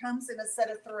 And it comes in a set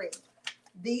of 3.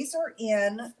 These are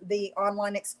in the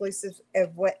online exclusive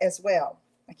as well.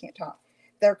 I can't talk.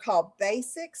 They're called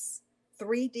Basics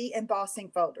 3D Embossing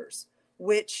Folders,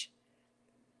 which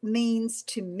means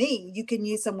to me you can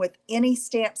use them with any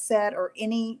stamp set or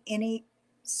any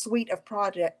suite of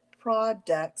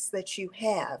products that you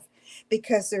have,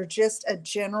 because they're just a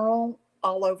general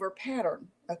all over pattern.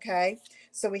 Okay,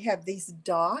 so we have these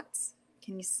dots.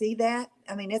 Can you see that?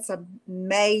 I mean, it's a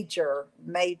major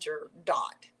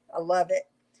dot. I love it.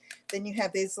 Then you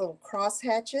have these little cross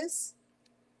hatches.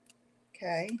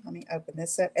 Okay, let me open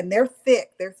this up. And they're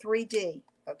thick. They're 3D.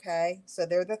 Okay, so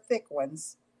they're the thick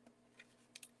ones.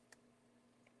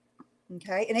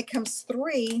 Okay, and it comes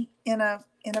 3 in a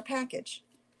package.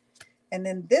 And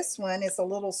then this one is a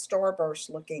little starburst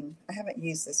looking. I haven't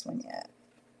used this one yet.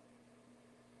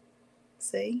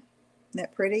 See? Isn't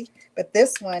that pretty? But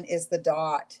this one is the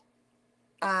dot.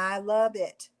 I love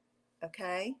it.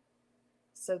 Okay,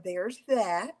 so there's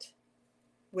that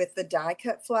with the die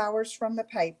cut flowers from the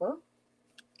paper.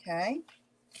 Okay,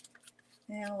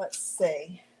 now let's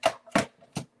see.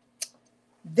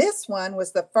 This one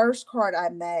was the first card I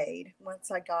made once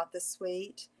I got the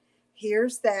suite.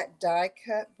 Here's that die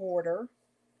cut border.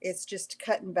 It's just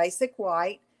cut in basic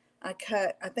white. I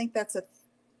think that's a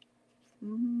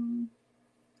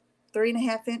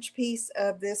 3.5 inch piece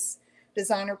of this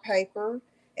designer paper.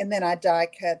 And then I die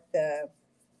cut the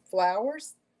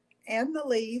flowers and the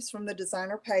leaves from the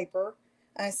designer paper.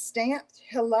 I stamped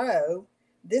hello.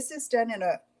 This is done in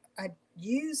I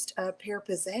used a Pear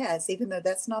Pizzazz, even though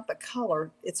that's not the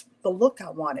color. It's the look I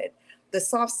wanted. The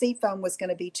soft seafoam was going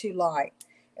to be too light.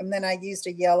 And then I used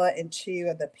a yellow and 2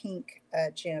 of the pink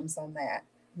gems on that.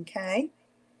 Okay.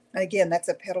 And again, that's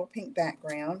a petal pink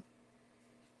background.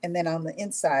 And then on the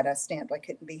inside, I stamped, I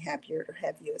couldn't be happier to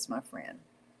have you as my friend.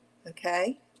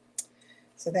 Okay.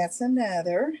 So that's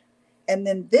another. And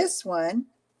then this one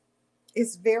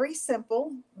is very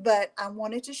simple, but I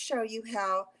wanted to show you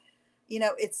how, you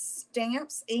know, it's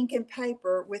stamps, ink, and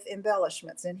paper with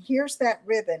embellishments. And here's that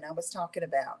ribbon I was talking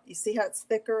about. You see how it's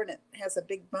thicker and it has a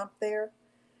big bump there?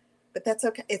 But that's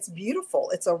okay. It's beautiful.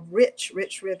 It's a rich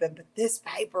ribbon. But this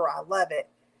paper, I love it.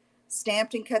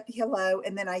 Stamped and cut the hello.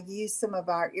 And then I used some of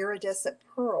our iridescent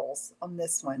pearls on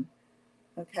this one.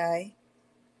 Okay.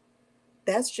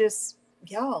 That's just,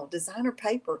 y'all, designer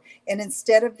paper. And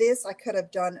instead of this, I could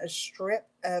have done a strip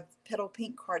of petal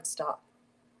pink cardstock.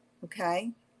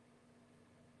 Okay.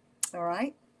 All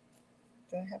right.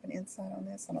 Do I have an inside on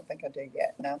this? I don't think I do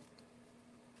yet. No.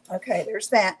 Okay, there's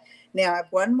that. Now I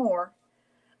have one more.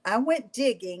 I went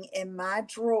digging in my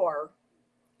drawer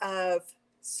of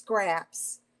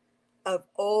scraps of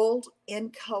old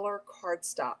in color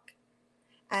cardstock.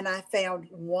 And I found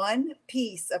one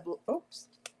piece of, oops,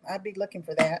 I'd be looking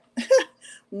for that.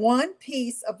 One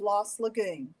piece of Lost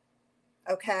Lagoon.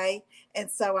 Okay. And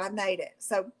so I made it.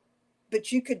 So,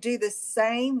 but you could do the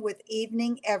same with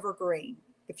Evening Evergreen.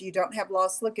 If you don't have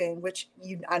Lost Lagoon, which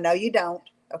I know you don't.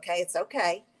 Okay. It's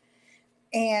okay.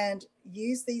 And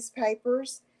use these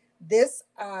papers. This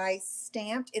I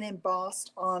stamped and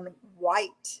embossed on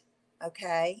white.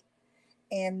 Okay.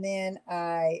 And then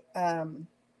I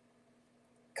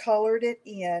colored it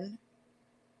in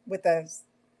with a,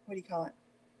 what do you call it?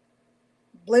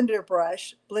 Blending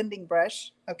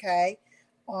brush. Okay.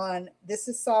 This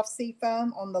is soft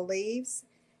seafoam on the leaves.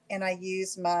 And I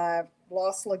use my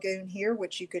Lost Lagoon here,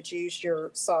 which you could use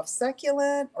your soft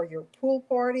succulent or your pool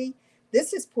party.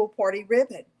 This is pool party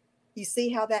ribbon. You see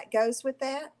how that goes with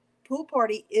that? Pool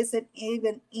party isn't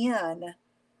even in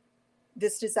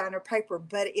this designer paper,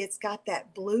 but it's got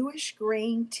that bluish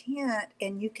green tint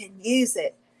and you can use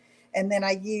it. And then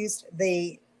I used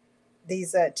these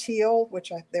teal,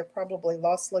 which they're probably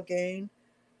Lost Lagoon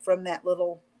from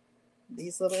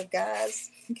these little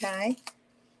guys. Okay.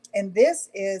 And this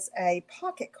is a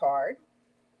pocket card.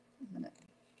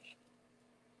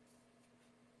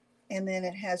 And then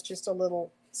it has just a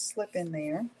little slip in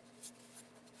there.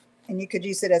 And you could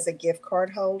use it as a gift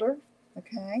card holder.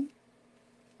 Okay.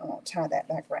 I won't tie that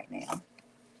back right now.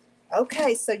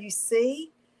 Okay, so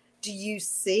do you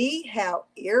see how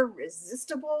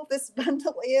irresistible this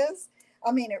bundle is?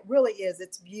 I mean, it really is.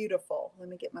 It's beautiful. Let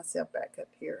me get myself back up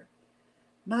here.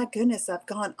 My goodness, I've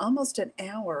gone almost an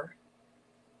hour.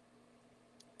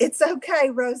 It's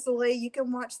okay, Rosalie. You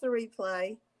can watch the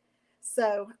replay.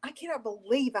 So I cannot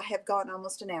believe I have gone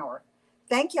almost an hour.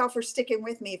 Thank y'all for sticking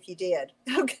with me if you did.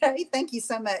 Okay. Thank you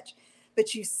so much.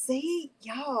 But you see,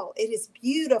 y'all, it is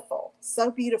beautiful. So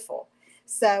beautiful.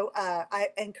 So I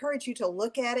encourage you to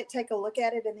look at it, take a look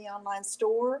at it in the online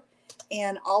store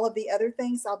and all of the other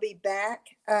things. I'll be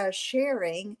back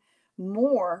sharing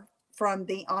more from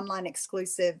the online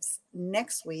exclusives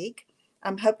next week.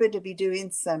 I'm hoping to be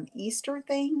doing some Easter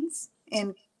things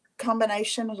in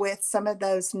combination with some of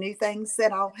those new things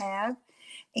that I'll have.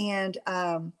 And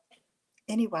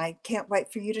anyway, can't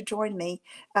wait for you to join me.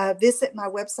 Visit my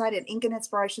website at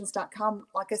inkinspirations.com.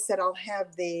 Like I said, I'll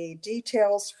have the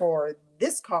details for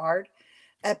this card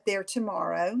up there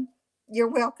tomorrow. You're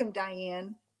welcome,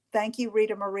 Diane. Thank you,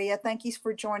 Rita Maria. Thank you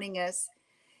for joining us.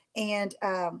 And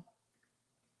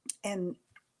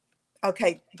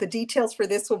okay, the details for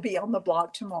this will be on the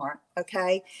blog tomorrow.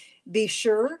 Okay, be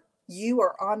sure you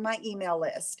are on my email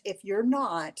list. If you're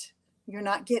not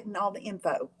getting all the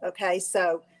info. Okay,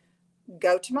 so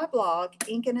go to my blog,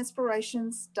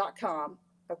 inkinspirations.com.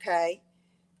 Okay,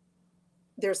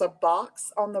 there's a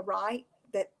box on the right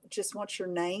that just wants your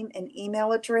name and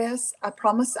email address. I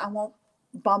promise I won't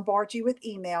bombard you with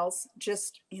emails.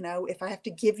 Just, if I have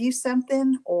to give you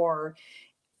something or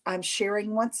I'm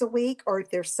sharing once a week, or if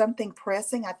there's something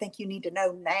pressing I think you need to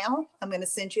know now, I'm going to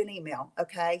send you an email.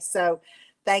 Okay. So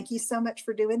thank you so much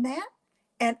for doing that.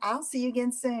 And I'll see you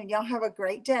again soon. Y'all have a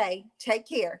great day. Take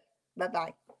care. Bye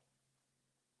bye.